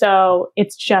 And so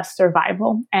it's just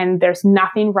survival. And there's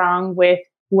nothing wrong with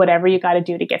whatever you got to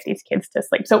do to get these kids to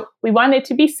sleep. So we want it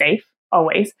to be safe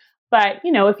always. But,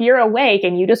 if you're awake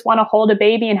and you just want to hold a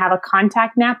baby and have a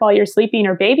contact nap while you're sleeping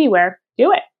or baby wear,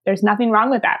 do it. There's nothing wrong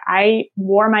with that. I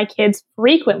wore my kids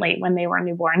frequently when they were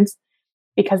newborns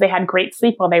because they had great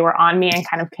sleep while they were on me and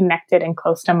kind of connected and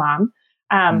close to mom.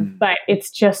 But it's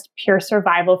just pure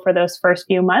survival for those first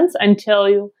few months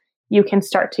until you can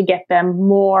start to get them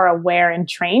more aware and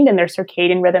trained and their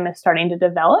circadian rhythm is starting to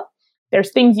develop.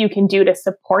 There's things you can do to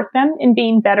support them in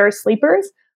being better sleepers,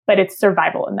 but it's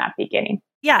survival in that beginning.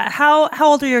 Yeah. How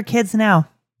old are your kids now?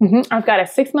 I've got a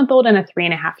 6-month-old and a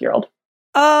 3.5-year-old.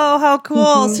 Oh, how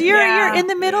cool. So you're in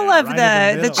the middle of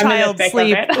the child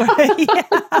sleep.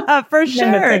 Yeah, for sure.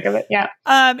 In the thick of it, yeah.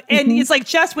 And it's like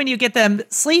just when you get them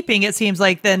sleeping, it seems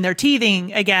like then they're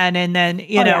teething again and then,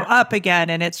 up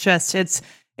again. And it's just, it's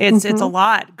a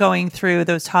lot going through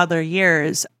those toddler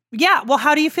years. Yeah. Well,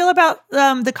 how do you feel about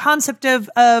the concept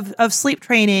of sleep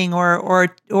training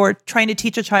or trying to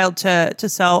teach a child to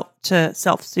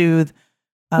self-soothe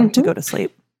to go to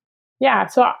sleep? Yeah.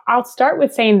 So I'll start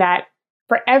with saying that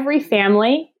for every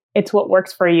family, it's what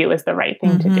works for you is the right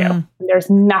thing to do. There's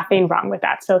nothing wrong with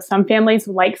that. So some families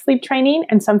like sleep training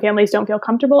and some families don't feel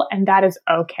comfortable, and that is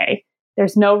okay.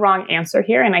 There's no wrong answer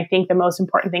here. And I think the most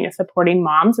important thing is supporting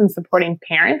moms and supporting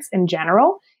parents in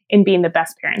general in being the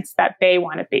best parents that they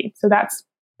want to be. So that's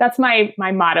my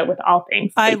motto with all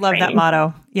things. I love that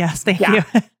motto. Yes, thank you.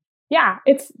 Yeah,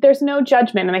 there's no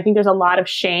judgment. And I think there's a lot of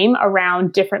shame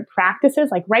around different practices.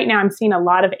 Like right now, I'm seeing a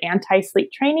lot of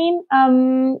anti-sleep training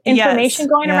information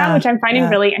going around, which I'm finding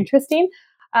really interesting.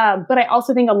 But I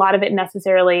also think a lot of it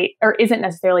isn't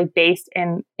necessarily based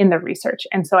in the research.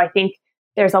 And so I think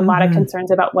there's a lot of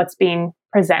concerns about what's being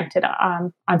presented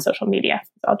on social media.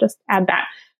 So I'll just add that.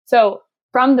 So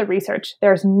from the research,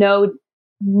 there's no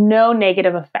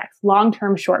negative effects,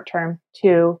 long-term, short-term,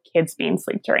 to kids being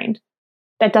sleep trained.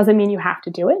 That doesn't mean you have to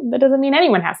do it. That doesn't mean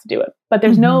anyone has to do it, but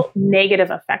there's no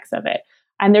negative effects of it.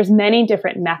 And there's many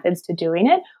different methods to doing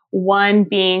it. One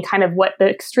being kind of what the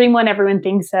extreme one everyone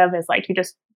thinks of is like you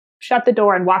just shut the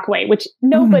door and walk away, which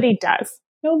nobody does.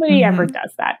 Nobody ever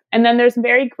does that. And then there's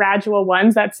very gradual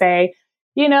ones that say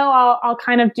I'll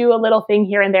kind of do a little thing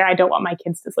here and there. I don't want my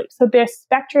kids to sleep. So there's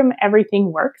spectrum,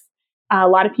 everything works. A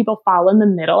lot of people fall in the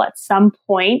middle at some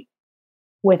point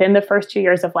within the first 2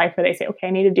 years of life where they say, okay,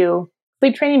 I need to do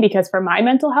sleep training because for my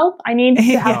mental health, I need to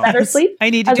have better sleep.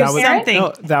 I need to do something.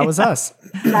 No, that was us.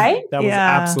 Right? That was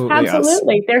absolutely us.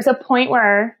 Absolutely. There's a point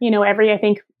where, I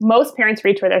think most parents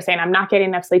reach where they're saying, I'm not getting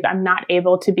enough sleep. I'm not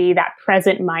able to be that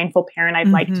present, mindful parent I'd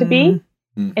like to be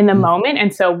in the moment.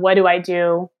 And so what do I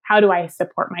do? How do I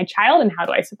support my child and how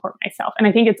do I support myself? And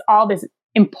I think it's all this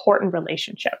important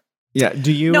relationship. Yeah.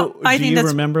 Do you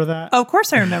remember that? Of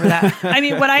course I remember that. I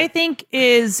mean, what I think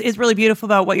is really beautiful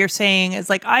about what you're saying is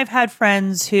like, I've had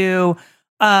friends who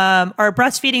are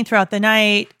breastfeeding throughout the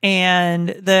night and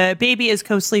the baby is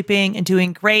co-sleeping and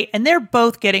doing great. And they're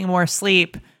both getting more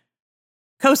sleep,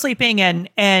 co-sleeping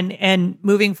and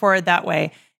moving forward that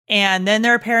way. And then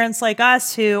there are parents like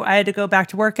us who I had to go back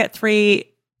to work at 3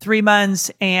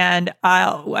 months and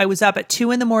I was up at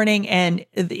 2 a.m. and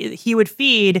he would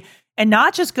feed and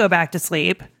not just go back to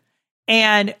sleep.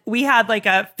 And we had like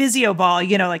a physio ball,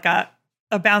 like a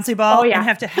bouncy ball, and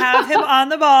have to have him on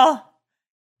the ball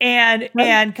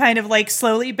and kind of like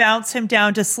slowly bounce him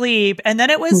down to sleep. And then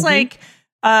it was like,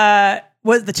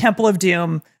 was the Temple of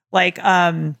Doom, like,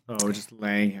 just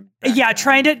laying him down.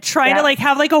 trying to like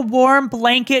have like a warm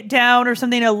blanket down or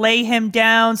something to lay him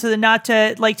down so that not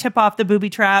to like tip off the booby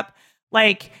trap,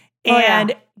 like,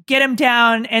 get him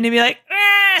down and he'd be like,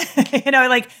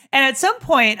 and at some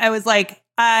point I was like,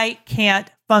 I can't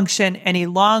function any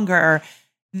longer.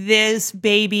 This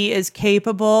baby is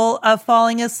capable of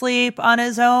falling asleep on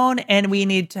his own and we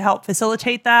need to help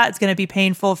facilitate that. It's going to be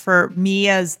painful for me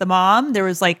as the mom. There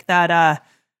was like that, I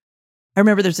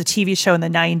remember there's a TV show in the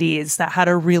 90s that had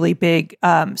a really big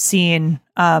scene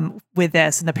with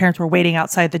this and the parents were waiting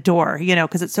outside the door,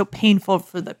 because it's so painful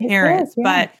for the parents,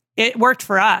 but it worked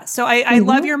for us. So I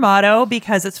love your motto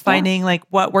because it's finding like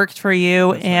what works for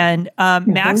you. And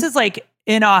Max is like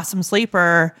an awesome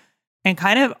sleeper and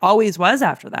kind of always was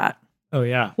after that. Oh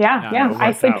yeah. Yeah.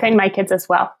 I sleep train my kids as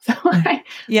well. So I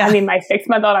mean, my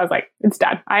 6-month-old, I was like, it's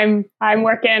done. I'm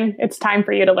working. It's time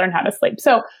for you to learn how to sleep.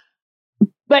 So,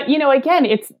 but again,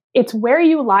 it's where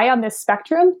you lie on this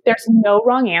spectrum. There's no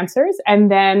wrong answers. And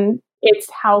then it's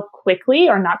how quickly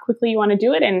or not quickly you want to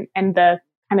do it and the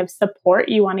kind of support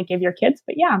you want to give your kids.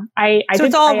 But I so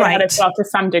it's all right as well to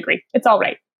some degree. It's all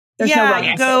right. There's no wrong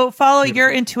answer. Go follow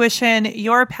your intuition,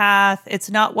 your path.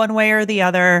 It's not one way or the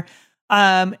other.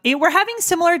 We're having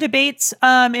similar debates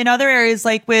in other areas,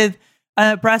 like with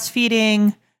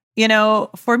breastfeeding,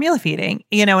 formula feeding,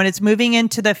 and it's moving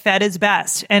into the fed is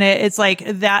best. And it's like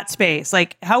that space,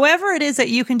 like however it is that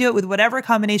you can do it with whatever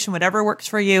combination, whatever works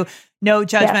for you. No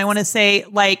judgment. Yes. I want to say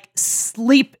like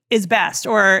sleep is best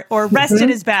or rested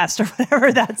is best or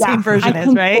whatever that same version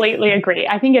is, right? I completely agree.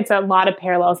 I think it's a lot of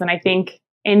parallels. And I think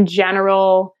in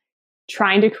general,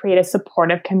 trying to create a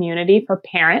supportive community for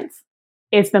parents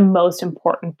is the most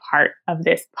important part of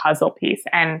this puzzle piece.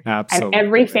 And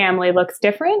every family looks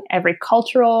different. Every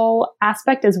cultural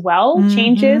aspect as well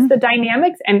changes the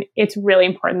dynamics. And it's really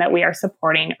important that we are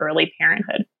supporting early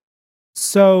parenthood.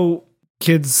 So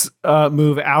kids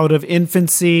move out of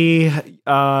infancy,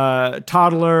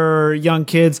 toddler, young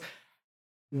kids.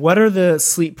 What are the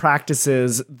sleep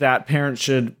practices that parents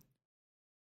should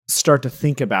start to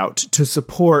think about to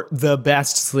support the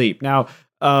best sleep? Now,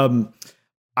 I'm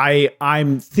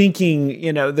thinking,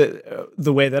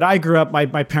 the way that I grew up,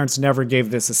 my parents never gave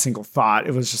this a single thought.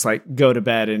 It was just like, go to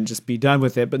bed and just be done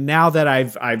with it. But now that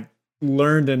I've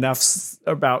learned enough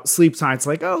about sleep science,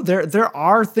 like, there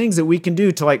are things that we can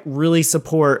do to like really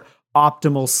support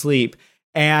optimal sleep.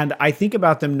 And I think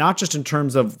about them not just in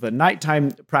terms of the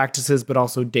nighttime practices, but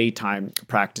also daytime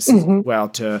practices as well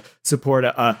to support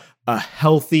a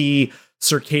healthy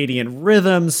circadian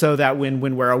rhythm so that when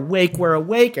we're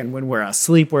awake, and when we're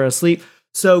asleep, we're asleep.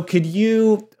 So could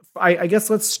you, I guess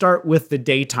let's start with the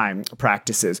daytime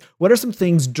practices. What are some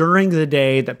things during the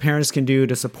day that parents can do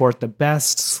to support the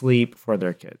best sleep for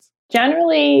their kids?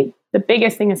 Generally, the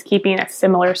biggest thing is keeping a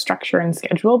similar structure and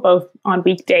schedule, both on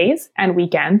weekdays and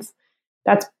weekends.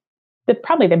 That's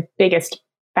probably the biggest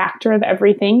factor of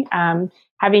everything.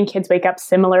 Having kids wake up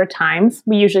similar times.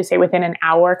 We usually say within an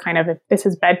hour, kind of if this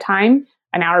is bedtime,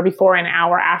 an hour before, an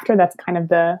hour after, that's kind of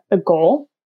the goal.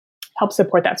 Help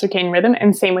support that circadian rhythm.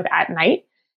 And same with at night,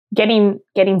 getting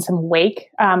some wake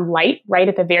light right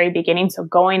at the very beginning. So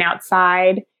going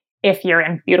outside, if you're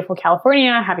in beautiful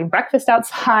California, having breakfast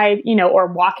outside,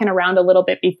 or walking around a little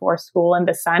bit before school in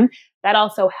the sun, that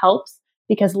also helps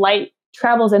because light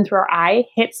travels in through our eye,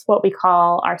 hits what we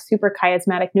call our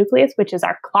suprachiasmatic nucleus, which is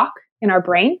our clock in our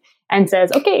brain and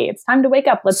says, okay, it's time to wake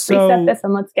up. Let's reset this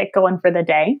and let's get going for the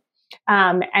day.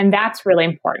 And that's really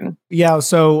important. Yeah.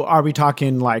 So are we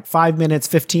talking like 5 minutes,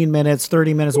 15 minutes,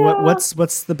 30 minutes? Yeah.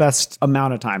 What's the best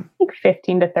amount of time? I think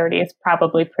 15 to 30 is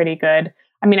probably pretty good.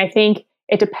 I mean, I think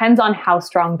it depends on how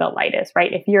strong the light is,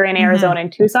 right? If you're in Arizona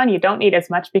and Tucson, you don't need as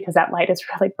much because that light is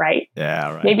really bright.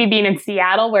 Yeah, right. Maybe being in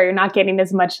Seattle where you're not getting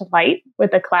as much light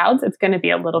with the clouds, it's going to be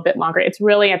a little bit longer. It's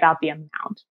really about the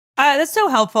amount. That's so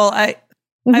helpful. I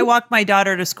walk my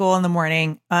daughter to school in the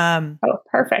morning. Oh,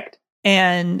 perfect.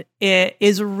 And it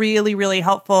is really, really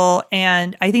helpful.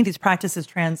 And I think these practices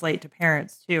translate to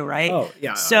parents too, right? Oh,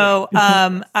 yeah. So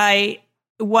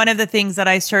one of the things that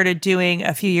I started doing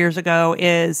a few years ago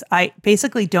is I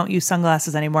basically don't use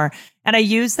sunglasses anymore. And I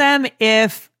use them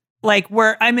if like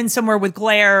I'm in somewhere with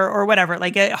glare or whatever,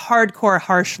 like a hardcore,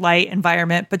 harsh light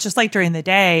environment. But just like during the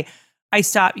day, I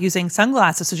stopped using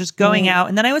sunglasses. So just going out.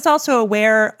 And then I was also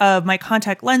aware of my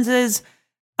contact lenses.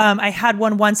 I had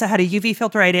one once that had a UV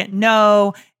filter I didn't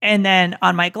know, and then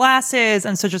on my glasses.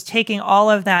 And so just taking all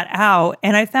of that out.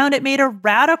 And I found it made a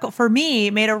radical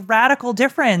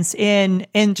difference in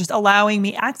just allowing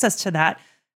me access to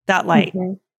that light.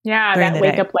 Yeah, that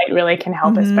wake up light really can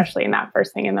help, especially in that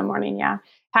first thing in the morning. Yeah.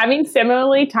 Having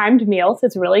similarly timed meals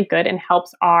is really good and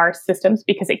helps our systems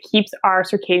because it keeps our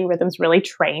circadian rhythms really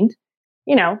trained.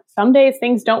 You know, some days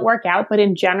things don't work out, but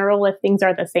in general, if things are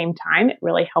at the same time, it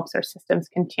really helps our systems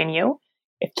continue.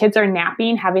 If kids are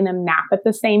napping, having them nap at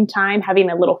the same time,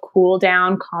 having a little cool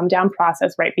down, calm down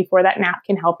process right before that nap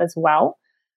can help as well.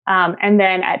 And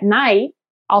then at night,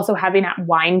 also having that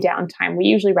wind down time. We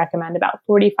usually recommend about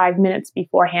 45 minutes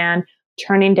beforehand,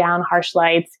 turning down harsh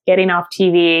lights, getting off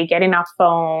TV, getting off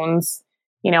phones,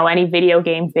 any video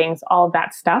game things, all of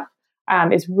that stuff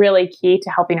is really key to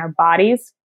helping our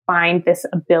bodies find this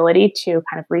ability to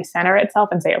kind of recenter itself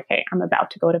and say, okay, I'm about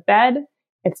to go to bed.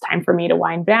 It's time for me to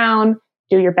wind down,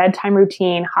 do your bedtime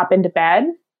routine, hop into bed.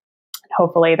 And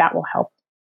hopefully that will help.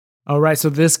 All right. So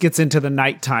this gets into the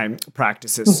nighttime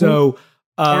practices. So,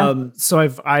 I'm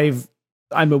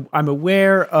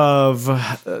aware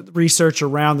of research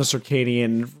around the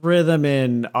circadian rhythm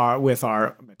with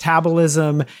our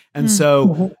metabolism. And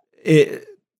so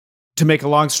to make a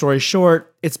long story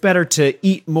short, it's better to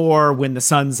eat more when the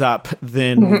sun's up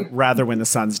than rather when the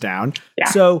sun's down. Yeah.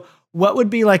 So what would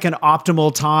be like an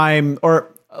optimal time, or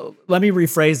let me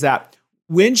rephrase that.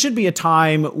 When should be a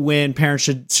time when parents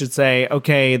should say,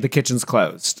 okay, the kitchen's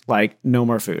closed, like no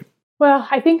more food? Well,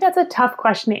 I think that's a tough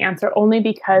question to answer only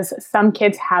because some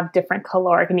kids have different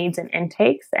caloric needs and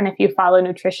intakes. And if you follow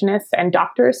nutritionists and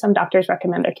doctors, some doctors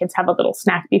recommend their kids have a little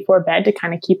snack before bed to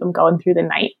kind of keep them going through the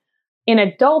night. In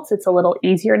adults, it's a little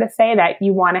easier to say that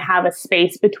you want to have a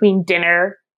space between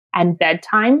dinner and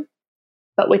bedtime.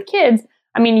 But with kids,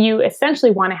 you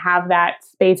essentially want to have that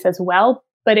space as well.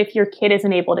 But if your kid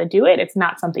isn't able to do it, it's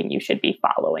not something you should be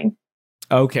following.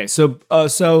 Okay. So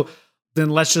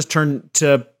then let's just turn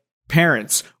to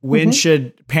parents. When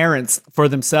should parents for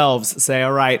themselves say,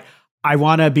 all right, I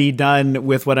want to be done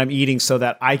with what I'm eating so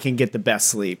that I can get the best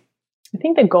sleep? I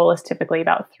think the goal is typically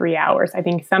about 3 hours. I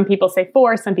think some people say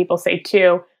 4, some people say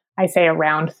 2. I say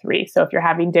around 3. So if you're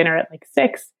having dinner at like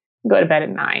 6, go to bed at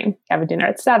 9. Have a dinner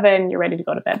at 7, you're ready to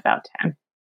go to bed about 10.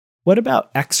 What about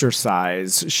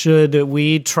exercise? Should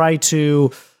we try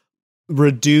to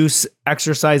reduce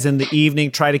exercise in the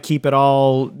evening, try to keep it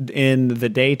all in the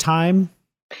daytime?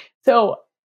 So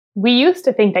we used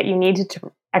to think that you needed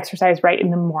to exercise right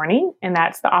in the morning, and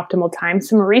that's the optimal time.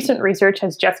 Some recent research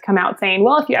has just come out saying,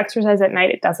 well, if you exercise at night,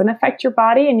 it doesn't affect your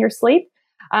body and your sleep.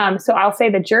 So I'll say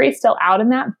the jury's still out in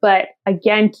that. But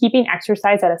again, keeping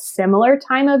exercise at a similar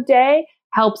time of day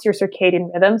helps your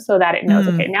circadian rhythm so that it knows,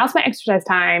 okay, now's my exercise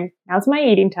time, now's my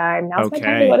eating time, now's my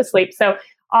time to go to sleep. So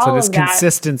this of that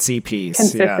consistency piece.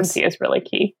 Consistency is really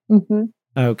key.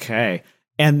 Okay.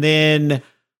 And then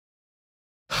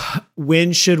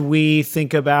when should we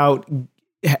think about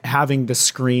having the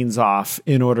screens off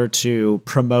in order to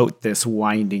promote this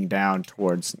winding down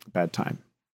towards bedtime?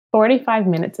 45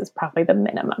 minutes is probably the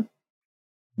minimum.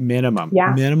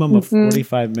 Minimum of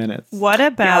 45 minutes. What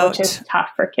about... which is tough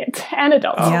for kids and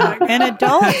adults. Yeah, and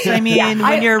adults. When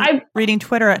you're reading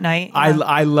Twitter at night.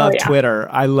 I love Twitter.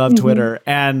 I love Twitter.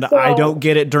 And I don't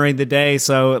get it during the day.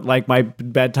 So like my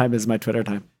bedtime is my Twitter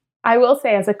time. I will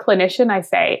say as a clinician, I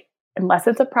say, unless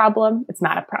it's a problem, it's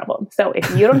not a problem. So if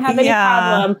you don't have any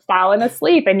problem falling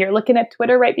asleep and you're looking at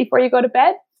Twitter right before you go to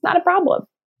bed, it's not a problem.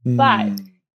 But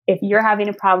if you're having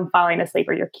a problem falling asleep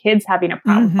or your kid's having a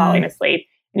problem falling asleep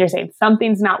and you're saying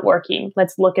something's not working,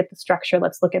 let's look at the structure,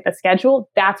 let's look at the schedule,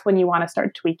 that's when you want to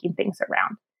start tweaking things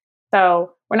around.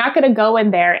 So we're not going to go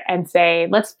in there and say,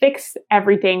 let's fix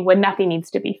everything when nothing needs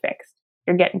to be fixed.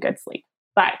 You're getting good sleep.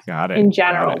 But in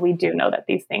general, we do know that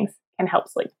these things can help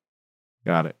sleep.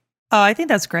 Got it. Oh, I think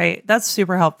that's great. That's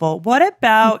super helpful. What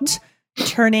about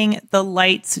turning the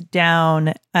lights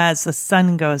down as the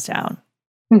sun goes down?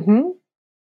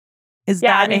 Is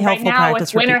that a helpful right now,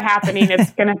 practice? With winter happening,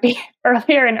 it's going to be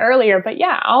earlier and earlier. But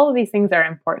yeah, all of these things are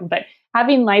important. But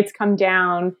having lights come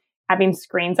down, having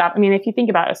screens up. I mean, if you think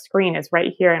about a screen is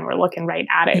right here and we're looking right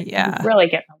at it, you're really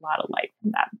getting a lot of light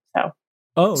from that.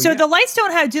 So the lights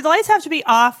do the lights have to be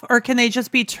off, or can they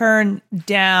just be turned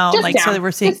down? Just down. So that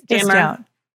we're seeing just down.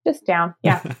 Just down.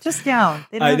 Yeah. Just down.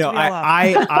 I know.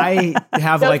 I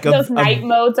have those night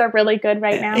modes are really good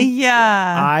right now.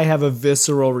 Yeah. I have a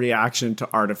visceral reaction to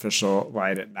artificial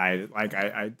light at night.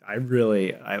 I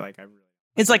really.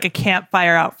 It's like a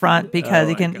campfire out front because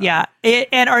you can,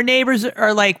 and our neighbors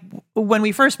are like, when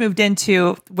we first moved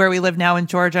into where we live now in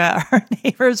Georgia, our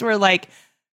neighbors were like,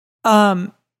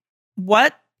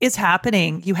 what is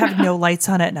happening? You have no lights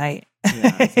on at night.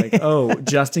 Yeah, it's like,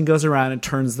 Justin goes around and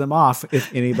turns them off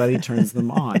if anybody turns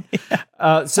them on.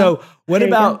 So what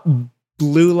about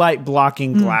blue light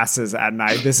blocking glasses at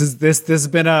night? This has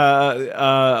been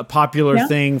a popular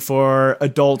thing for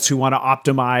adults who want to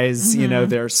optimize,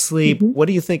 their sleep. What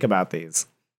do you think about these?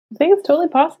 I think it's totally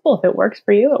possible. If it works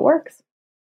for you, it works.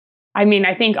 I mean,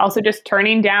 I think also just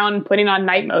turning down, putting on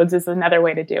night modes is another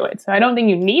way to do it. So I don't think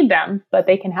you need them, but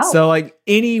they can help. So like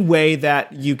any way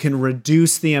that you can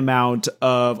reduce the amount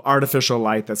of artificial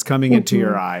light that's coming into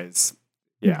your eyes.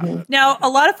 Yeah. Now, a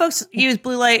lot of folks use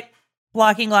blue light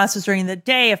blocking glasses during the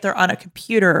day if they're on a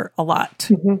computer a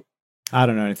lot. I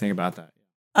don't know anything about that.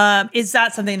 Is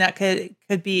that something that could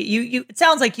be, you it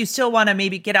sounds like you still want to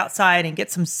maybe get outside and get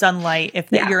some sunlight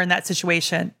if you're in that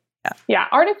situation. Yeah.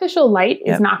 Artificial light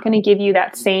is not going to give you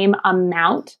that same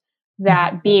amount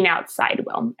that being outside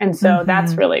will. And so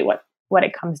that's really what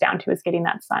it comes down to, is getting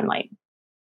that sunlight.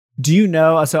 Do you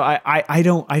know? So I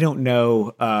don't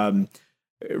know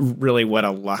really what a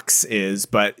lux is,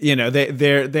 but they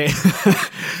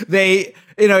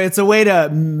it's a way to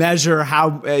measure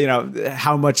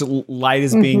how much light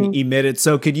is being emitted.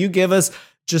 So could you give us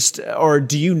or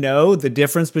do you know the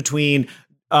difference between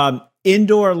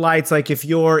indoor lights, like if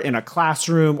you're in a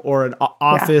classroom or an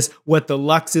office, what the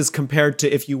lux is compared to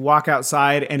if you walk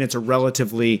outside and it's a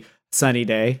relatively sunny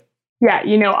day? Yeah,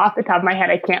 off the top of my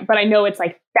head, I can't, but I know it's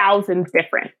like thousands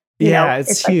different.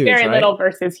 It's huge, like very little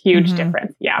versus huge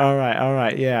difference. Yeah. All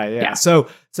right. Yeah. So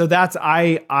that's,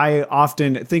 I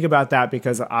often think about that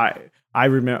because I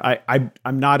remember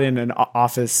I'm not in an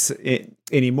office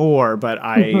anymore, but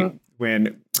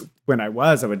when I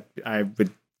was, I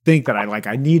would think that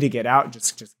I need to get out and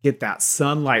just get that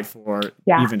sunlight for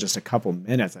even just a couple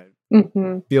minutes. I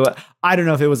feel it. I don't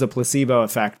know if it was a placebo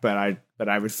effect, but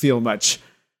I would feel much.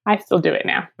 I still do it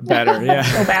now. Better. Yeah.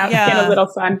 So bad. Get a little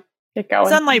sun. Get going.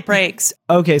 Sunlight breaks.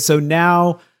 Okay. So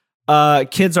now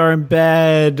kids are in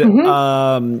bed,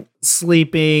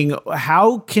 sleeping.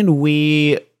 How can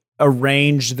we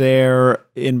arrange their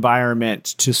environment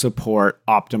to support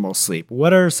optimal sleep?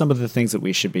 What are some of the things that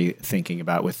we should be thinking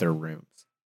about with their rooms?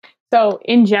 So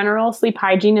in general, sleep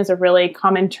hygiene is a really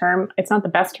common term. It's not the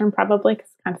best term probably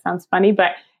because it kind of sounds funny,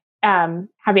 but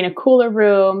having a cooler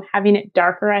room, having it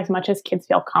darker as much as kids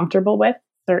feel comfortable with.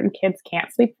 Certain kids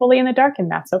can't sleep fully in the dark,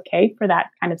 and that's okay for that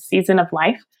kind of season of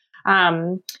life.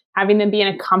 Having them be in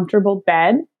a comfortable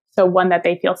bed, so one that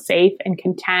they feel safe and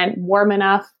content, warm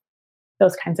enough,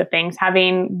 those kinds of things.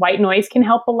 Having white noise can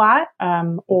help a lot,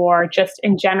 or just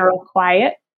in general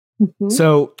quiet.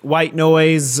 So white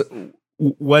noise,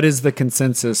 what is the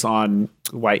consensus on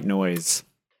white noise?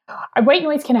 White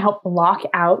noise can help block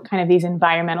out kind of these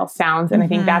environmental sounds. And I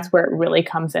think that's where it really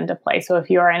comes into play. So if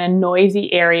you're in a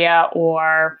noisy area,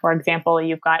 or for example,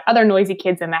 you've got other noisy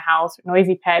kids in the house, or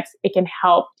noisy pets, it can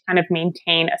help kind of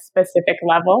maintain a specific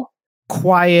level.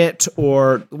 Quiet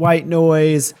or white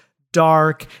noise,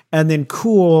 dark, and then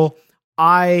cool.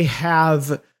 I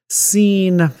have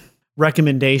seen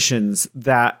recommendations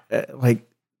that like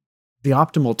the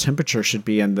optimal temperature should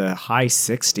be in the high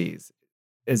 60s.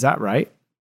 Is that right?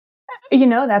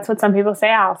 That's what some people say.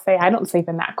 I'll say I don't sleep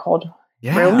in that cold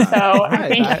room. So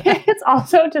I think it's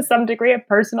also to some degree a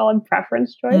personal and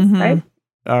preference choice, right?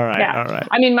 All right.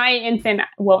 I mean, my infant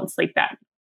won't sleep that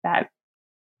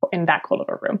in that cold of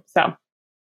a room. So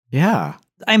yeah.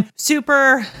 I'm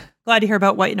super glad to hear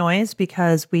about white noise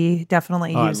because we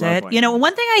definitely use it.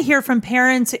 One thing I hear from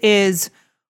parents is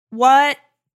I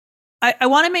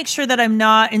want to make sure that I'm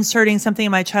not inserting something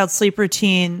in my child's sleep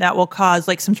routine that will cause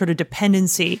like some sort of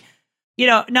dependency.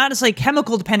 not necessarily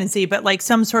chemical dependency, but like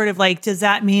some sort of like, does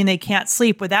that mean they can't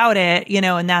sleep without it?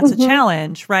 And that's a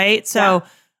challenge, right? So,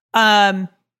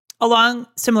 along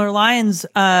similar lines,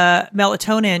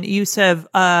 melatonin, use of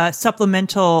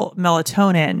supplemental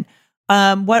melatonin.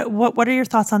 What are your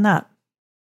thoughts on that?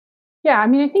 Yeah, I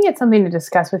mean, I think it's something to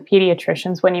discuss with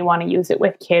pediatricians when you want to use it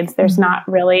with kids. There's not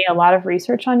really a lot of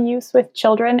research on use with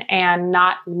children and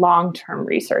not long-term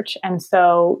research. And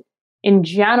so in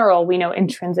general, we know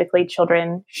intrinsically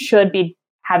children should be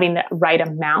having the right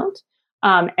amount.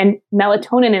 And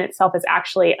melatonin in itself is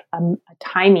actually a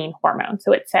timing hormone.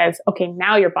 So it says, okay,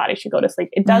 now your body should go to sleep.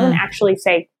 It doesn't actually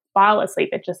say fall asleep.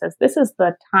 It just says, this is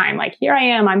the time. Like, here I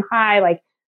am, I'm high. Like,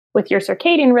 with your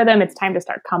circadian rhythm, it's time to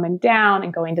start coming down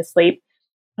and going to sleep.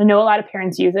 I know a lot of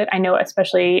parents use it. I know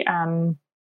especially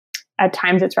at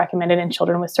times it's recommended in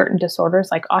children with certain disorders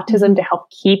like autism to help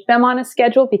keep them on a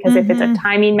schedule, because if it's a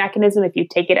timing mechanism, if you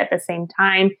take it at the same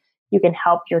time, you can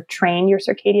help train your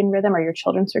circadian rhythm or your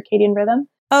children's circadian rhythm.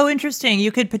 Oh, interesting.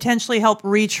 You could potentially help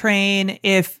retrain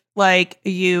if like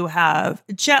you have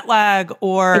jet lag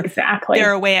or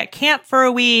they're away at camp for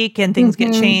a week and things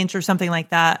get changed or something like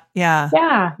that. Yeah.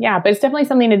 Yeah. But it's definitely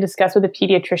something to discuss with a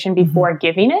pediatrician before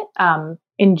giving it.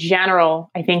 In general,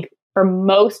 I think for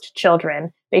most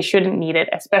children, they shouldn't need it,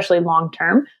 especially long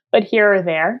term. But here or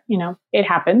there, it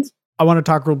happens. I want to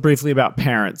talk real briefly about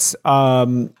parents.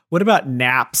 What about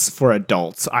naps for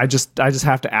adults? I just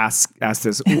have to ask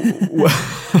this.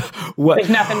 There's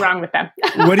nothing wrong with them.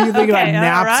 What do you think about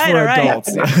naps for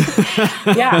adults?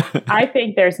 Yeah, I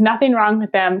think there's nothing wrong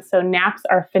with them. So naps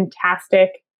are fantastic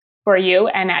for you.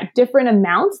 And at different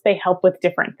amounts, they help with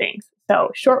different things.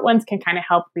 So short ones can kind of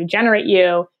help regenerate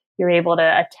you. You're able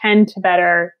to attend to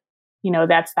better,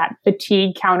 that's that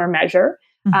fatigue countermeasure.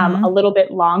 A little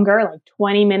bit longer, like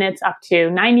 20 minutes up to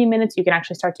 90 minutes, you can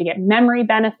actually start to get memory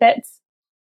benefits,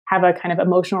 have a kind of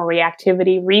emotional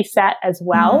reactivity reset as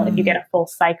well. If you get a full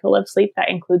cycle of sleep, that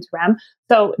includes REM.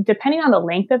 So depending on the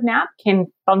length of nap can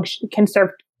serve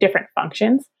different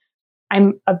functions.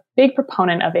 I'm a big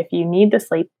proponent of if you need the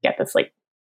sleep, get the sleep.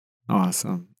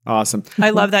 Awesome.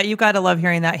 I love that. You got to love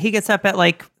hearing that. He gets up at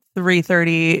like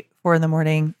 3:30, 4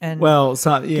 a.m. and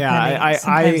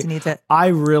I needs it. I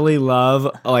really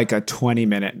love like a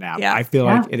 20-minute nap. Yeah. I feel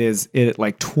like it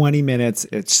like 20 minutes.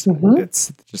 It's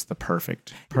just the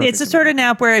perfect. It's a sort of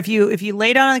nap where if you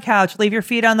lay down on the couch, leave your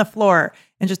feet on the floor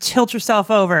and just tilt yourself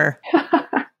over.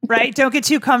 Right? Don't get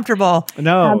too comfortable.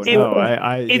 No.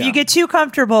 If you get too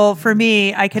comfortable, for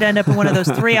me, I could end up in one of those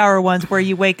 3-hour ones where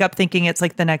you wake up thinking it's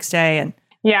like the next day and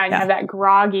you have that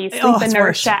groggy sleep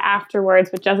inertia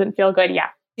afterwards, which doesn't feel good. Yeah,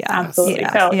 absolutely.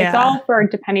 So it's all for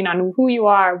depending on who you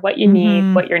are, what you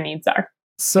need, what your needs are.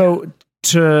 So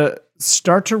to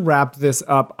start to wrap this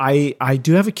up, I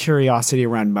do have a curiosity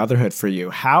around motherhood for you.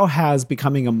 How has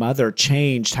becoming a mother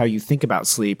changed how you think about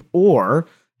sleep, or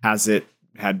has it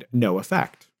had no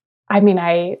effect? I mean,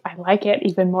 I like it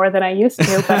even more than I used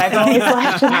to, but I've always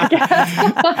liked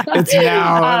it. It's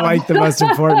now like the most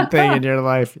important thing in your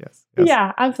life. Yes.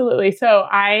 Yeah, absolutely. So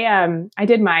I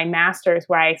did my master's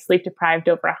where I sleep deprived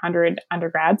over 100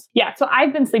 undergrads. Yeah. So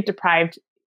I've been sleep deprived.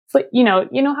 You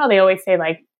know how they always say,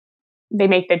 like, they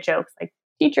make the jokes like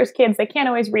teachers' kids, they can't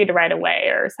always read right away,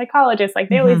 or psychologists, like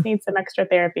they always need some extra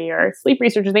therapy, or sleep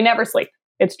researchers, they never sleep.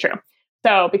 It's true.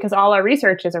 So because all our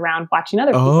research is around watching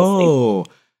other people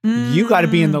sleep. You got to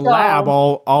be in the lab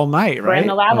all night, right? We're in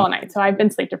the lab all night. So I've been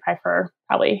sleep deprived for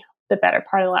probably the better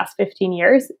part of the last 15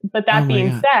 years. But that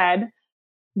being said,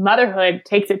 motherhood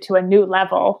takes it to a new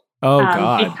level.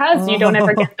 Because you don't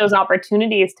ever get those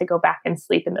opportunities to go back and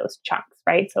sleep in those chunks,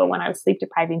 right? So when I was sleep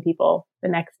depriving people the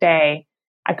next day,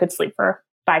 I could sleep for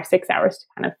 5-6 hours to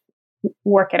kind of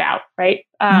work it out, right?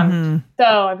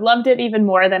 So I've loved it even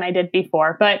more than I did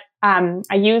before. But I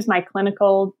use my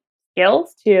clinical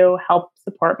skills to help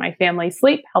support my family's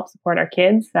sleep, help support our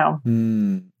kids. So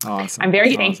awesome. I'm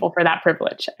very thankful for that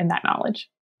privilege and that knowledge.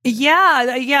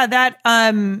 Yeah. That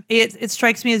it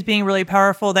strikes me as being really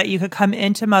powerful that you could come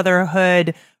into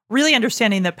motherhood really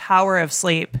understanding the power of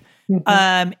sleep,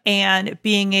 and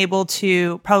being able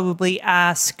to probably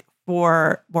ask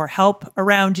for more help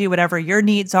around you, whatever your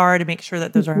needs are, to make sure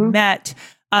that those are met.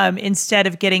 Instead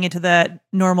of getting into the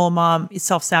normal mom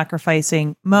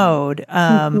self-sacrificing mode.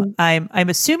 I'm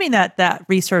assuming that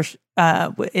research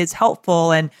is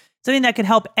helpful and something that could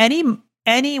help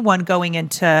anyone going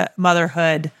into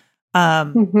motherhood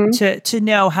to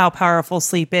know how powerful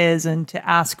sleep is and to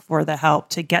ask for the help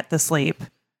to get the sleep.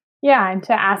 Yeah, and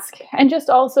to ask, and just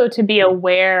also to be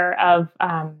aware of,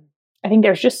 I think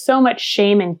there's just so much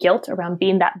shame and guilt around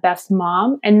being that best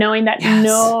mom, and knowing that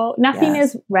nothing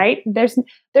is right. There's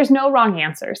no wrong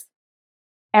answers.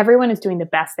 everyone is doing the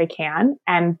best they can,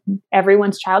 and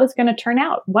everyone's child is going to turn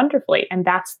out wonderfully. And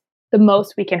that's the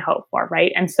most we can hope for,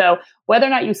 right? And so whether or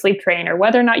not you sleep train, or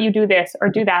whether or not you do this or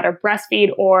do that, or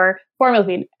breastfeed or formula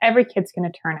feed, every kid's going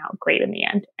to turn out great in the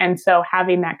end. And so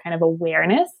having that kind of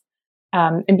awareness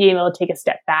and being able to take a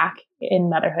step back in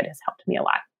motherhood has helped me a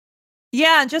lot.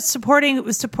 Yeah, and just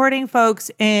supporting folks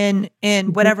in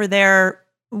whatever their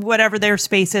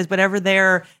space is, whatever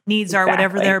their needs are,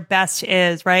 whatever their best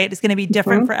is, right? It's going to be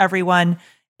different for everyone,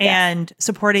 and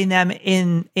supporting them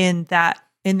in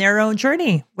their own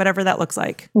journey, whatever that looks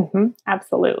like.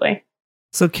 Absolutely.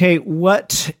 So, Kate,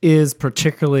 what is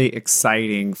particularly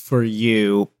exciting for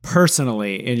you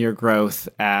personally in your growth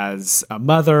as a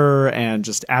mother and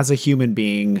just as a human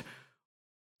being?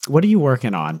 What are you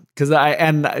working on? Because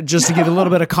just to give a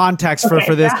little bit of context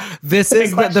for this, this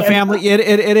is the family.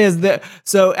 It is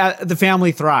the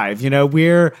Family Thrive. You know,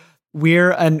 we're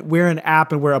an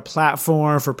app, and we're a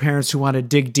platform for parents who want to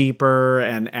dig deeper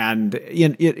and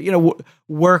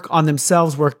work on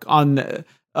themselves, work on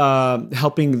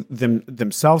helping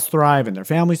themselves thrive and their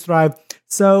families thrive.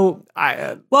 So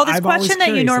this question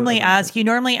that you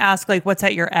normally ask like, what's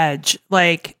at your edge?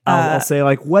 Like, I'll say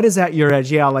like, what is at your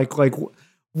edge? Yeah. Like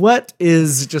what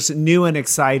is just new and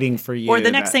exciting for you? Or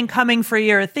the next thing coming for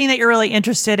you, or a thing that you're really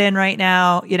interested in right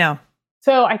now, you know?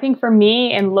 So I think for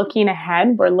me, in looking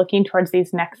ahead, we're looking towards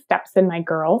these next steps in my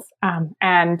girls.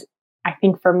 And I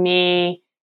think for me,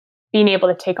 being able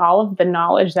to take all of the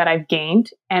knowledge that I've gained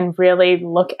and really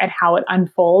look at how it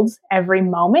unfolds every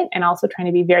moment, and also trying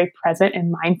to be very present and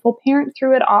mindful parent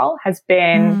through it all, has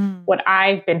been what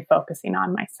I've been focusing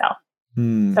on myself.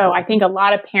 So I think a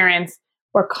lot of parents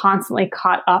were constantly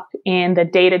caught up in the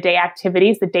day-to-day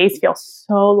activities. The days feel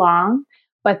so long,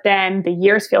 but then the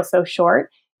years feel so short,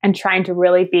 and trying to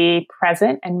really be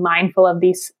present and mindful of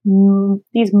these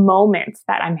moments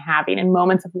that I'm having, and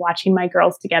moments of watching my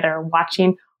girls together,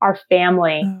 watching our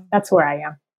family. That's where I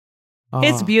am.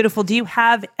 It's beautiful. Do you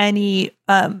have any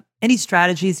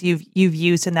strategies you've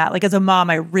used in that? Like, as a mom,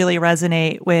 I really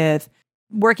resonate with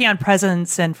working on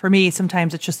presence. And for me,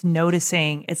 sometimes it's just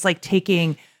noticing. It's like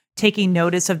taking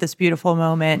notice of this beautiful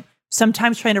moment,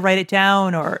 sometimes trying to write it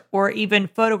down, or even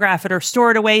photograph it, or store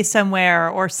it away somewhere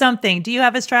or something. Do you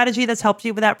have a strategy that's helped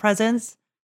you with that presence?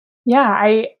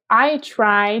 Yeah, I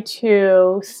try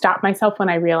to stop myself when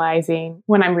I'm realizing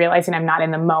I'm not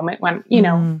in the moment, when,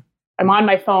 I'm on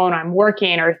my phone, or I'm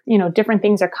working, or, different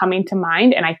things are coming to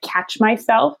mind, and I catch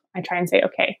myself. I try and say,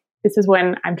 okay, this is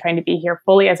when I'm trying to be here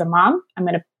fully as a mom. I'm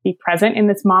going to be present in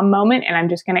this mom moment, and I'm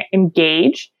just going to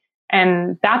engage.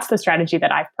 And that's the strategy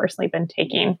that I've personally been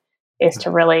taking, is to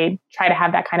really try to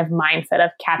have that kind of mindset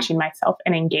of catching myself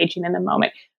and engaging in the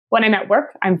moment. When I'm at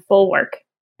work, I'm full work.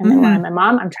 And then when I'm a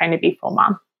mom, I'm trying to be full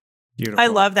mom. Beautiful. I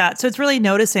love that. So it's really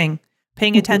noticing,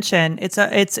 paying attention. It's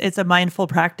a mindful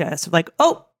practice. Like,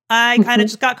 oh, I kind of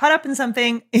just got caught up in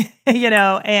something, and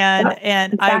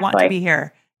exactly. I want to be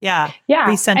here. Yeah. Yeah.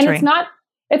 Recentering. And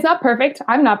it's not perfect.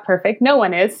 I'm not perfect. No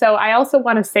one is. So I also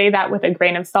want to say that with a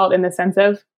grain of salt, in the sense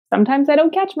of, sometimes I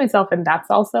don't catch myself, and that's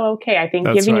also okay. I think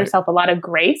giving yourself a lot of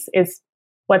grace is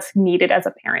what's needed as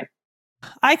a parent.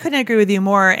 I couldn't agree with you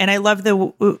more. And I love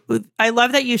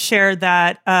that you shared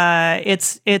that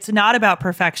it's not about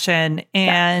perfection.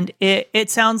 And it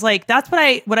sounds like that's what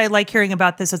I like hearing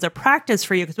about this as a practice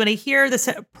for you. Because when I hear this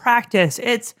practice,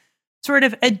 it's sort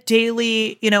of a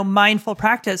daily, mindful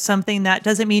practice, something that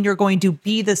doesn't mean you're going to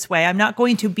be this way. I'm not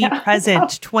going to be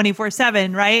present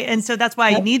 24/7, right? And so that's why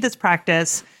I need this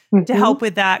practice to help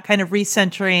with that kind of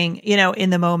recentering, in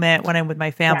the moment when I'm with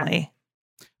my family. Yeah.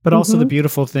 But also the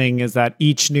beautiful thing is that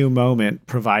each new moment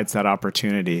provides that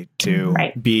opportunity to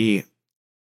be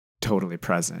totally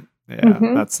present.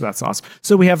 Yeah, that's awesome.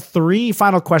 So we have 3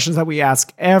 final questions that we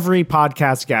ask every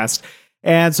podcast guest.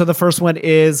 And so the first one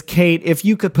is, Kate, if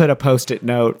you could put a Post-it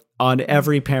note on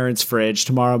every parent's fridge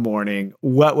tomorrow morning,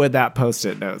 what would that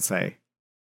Post-it note say?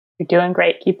 You're doing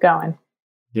great. Keep going.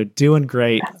 You're doing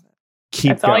great. Keep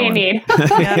That's going. all you need.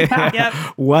 Yep.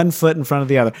 One foot in front of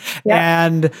the other. Yep.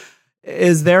 And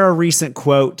is there a recent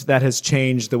quote that has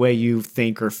changed the way you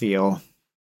think or feel?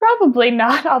 Probably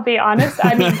not, I'll be honest.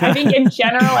 I mean, I think in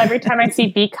general, every time I see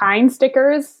 "Be Kind"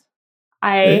 stickers,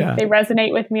 they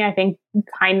resonate with me. I think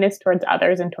kindness towards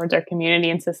others and towards our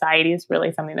community and society is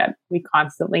really something that we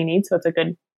constantly need. So it's a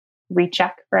good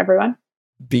recheck for everyone.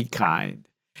 Be kind.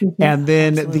 And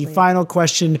then the final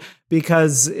question,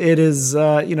 because it is,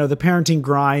 the parenting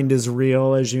grind is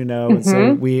real, as you know. And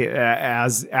so we,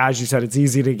 as you said, it's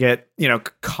easy to get,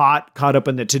 caught up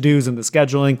in the to-dos and the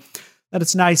scheduling, that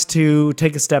it's nice to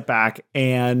take a step back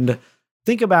and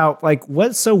think about, like,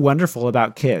 what's so wonderful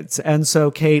about kids. And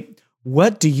so, Kate,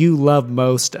 What do you love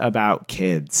most about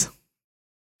kids?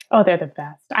 Oh, they're the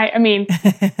best. I mean,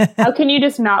 how can you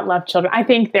just not love children? I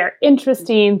think they're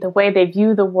interesting, the way they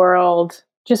view the world,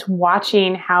 just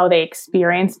watching how they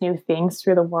experience new things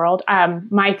through the world.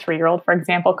 My 3-year-old, for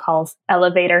example, calls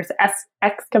elevators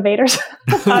excavators.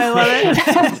 I love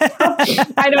it.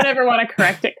 I don't ever want to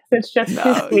correct it because it's just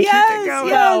too sweet.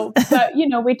 Yes. But,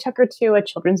 we took her to a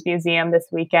children's museum this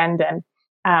weekend,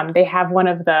 and they have one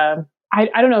of the, I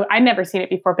don't know, I'd never seen it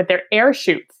before, but they're air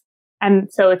chutes.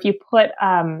 And so if you put,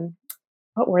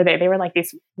 what were they? They were like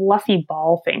these fluffy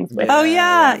ball things with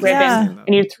ribbon.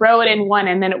 And you throw it in one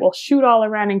and then it will shoot all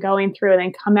around and going through and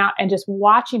then come out, and just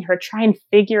watching her try and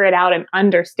figure it out and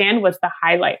understand was the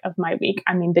highlight of my week.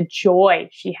 I mean, the joy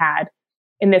she had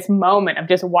in this moment of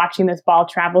just watching this ball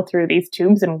travel through these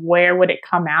tubes and where would it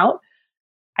come out.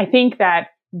 I think that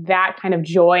kind of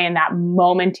joy and that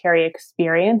momentary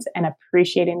experience and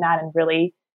appreciating that and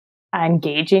really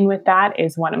engaging with that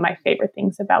is one of my favorite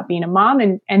things about being a mom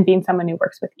and being someone who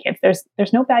works with kids.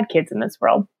 There's no bad kids in this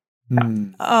world. So.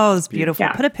 Oh, it's beautiful.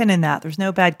 Yeah. Put a pin in that. There's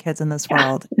no bad kids in this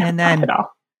world. And then,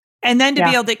 to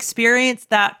be able to experience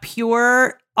that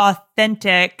pure,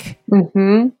 authentic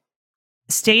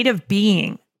state of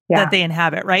being that they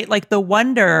inhabit, right? Like the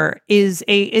wonder is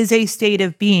a state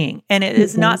of being, and it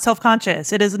is not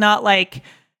self-conscious. It is not like,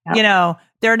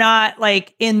 they're not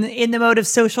like in the mode of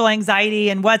social anxiety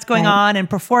and what's going on and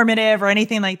performative or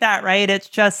anything like that, right? It's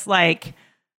just like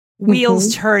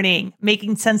wheels turning,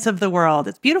 making sense of the world.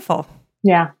 It's beautiful.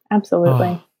 Yeah, absolutely.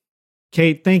 Oh.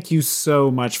 Kate, thank you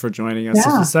so much for joining us. This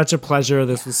was such a pleasure.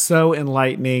 This was so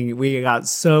enlightening. We got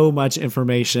so much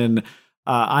information.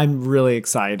 I'm really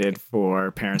excited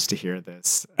for parents to hear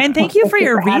this. And thank you for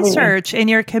your research and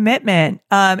your commitment.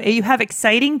 You have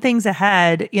exciting things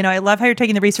ahead. I love how you're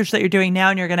taking the research that you're doing now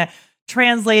and you're going to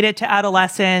translate it to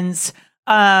adolescents.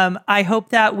 I hope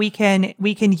that we can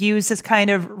use this kind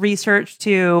of research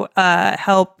to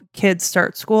help kids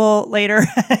start school later.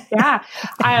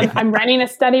 I'm running a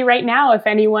study right now. If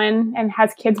anyone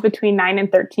has kids between 9 and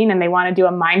 13 and they want to do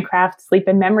a Minecraft sleep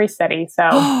and memory study.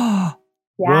 So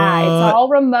yeah, it's all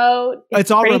remote.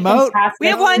 It's all remote? Fantastic. We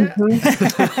have one.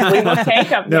 We will take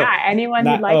them. Anyone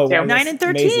who'd like to. 9 and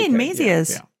 13, Maisie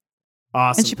is. Yeah.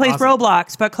 Awesome. And she plays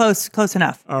Roblox, but close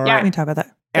enough. All right. Yeah, we can talk about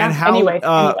that. And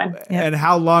and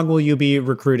how long will you be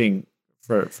recruiting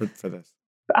for this?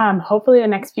 Hopefully the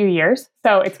next few years.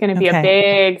 So it's going to be a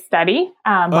big study.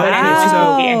 But anyone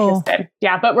who would be interested.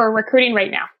 Yeah, but we're recruiting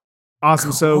right now.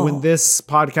 Awesome. Cool. So when this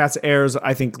podcast airs,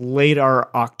 I think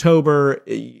later October.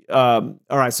 All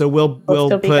right. So we'll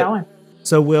still be going.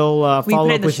 So we'll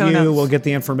follow up with you. Notes. We'll get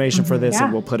the information for this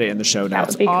and we'll put it in the show notes. That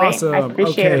would be awesome. Great. I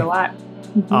appreciate it a lot.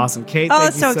 Awesome. Kate,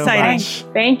 thank you so exciting. Much.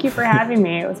 Thank you for having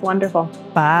me. It was wonderful.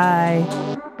 Bye.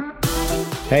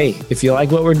 Hey, if you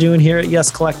like what we're doing here at Yes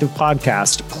Collective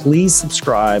Podcast, please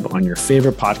subscribe on your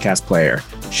favorite podcast player.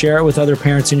 Share it with other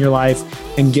parents in your life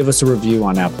and give us a review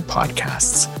on Apple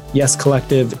Podcasts. Yes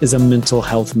Collective is a mental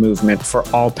health movement for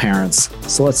all parents,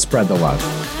 so let's spread the love.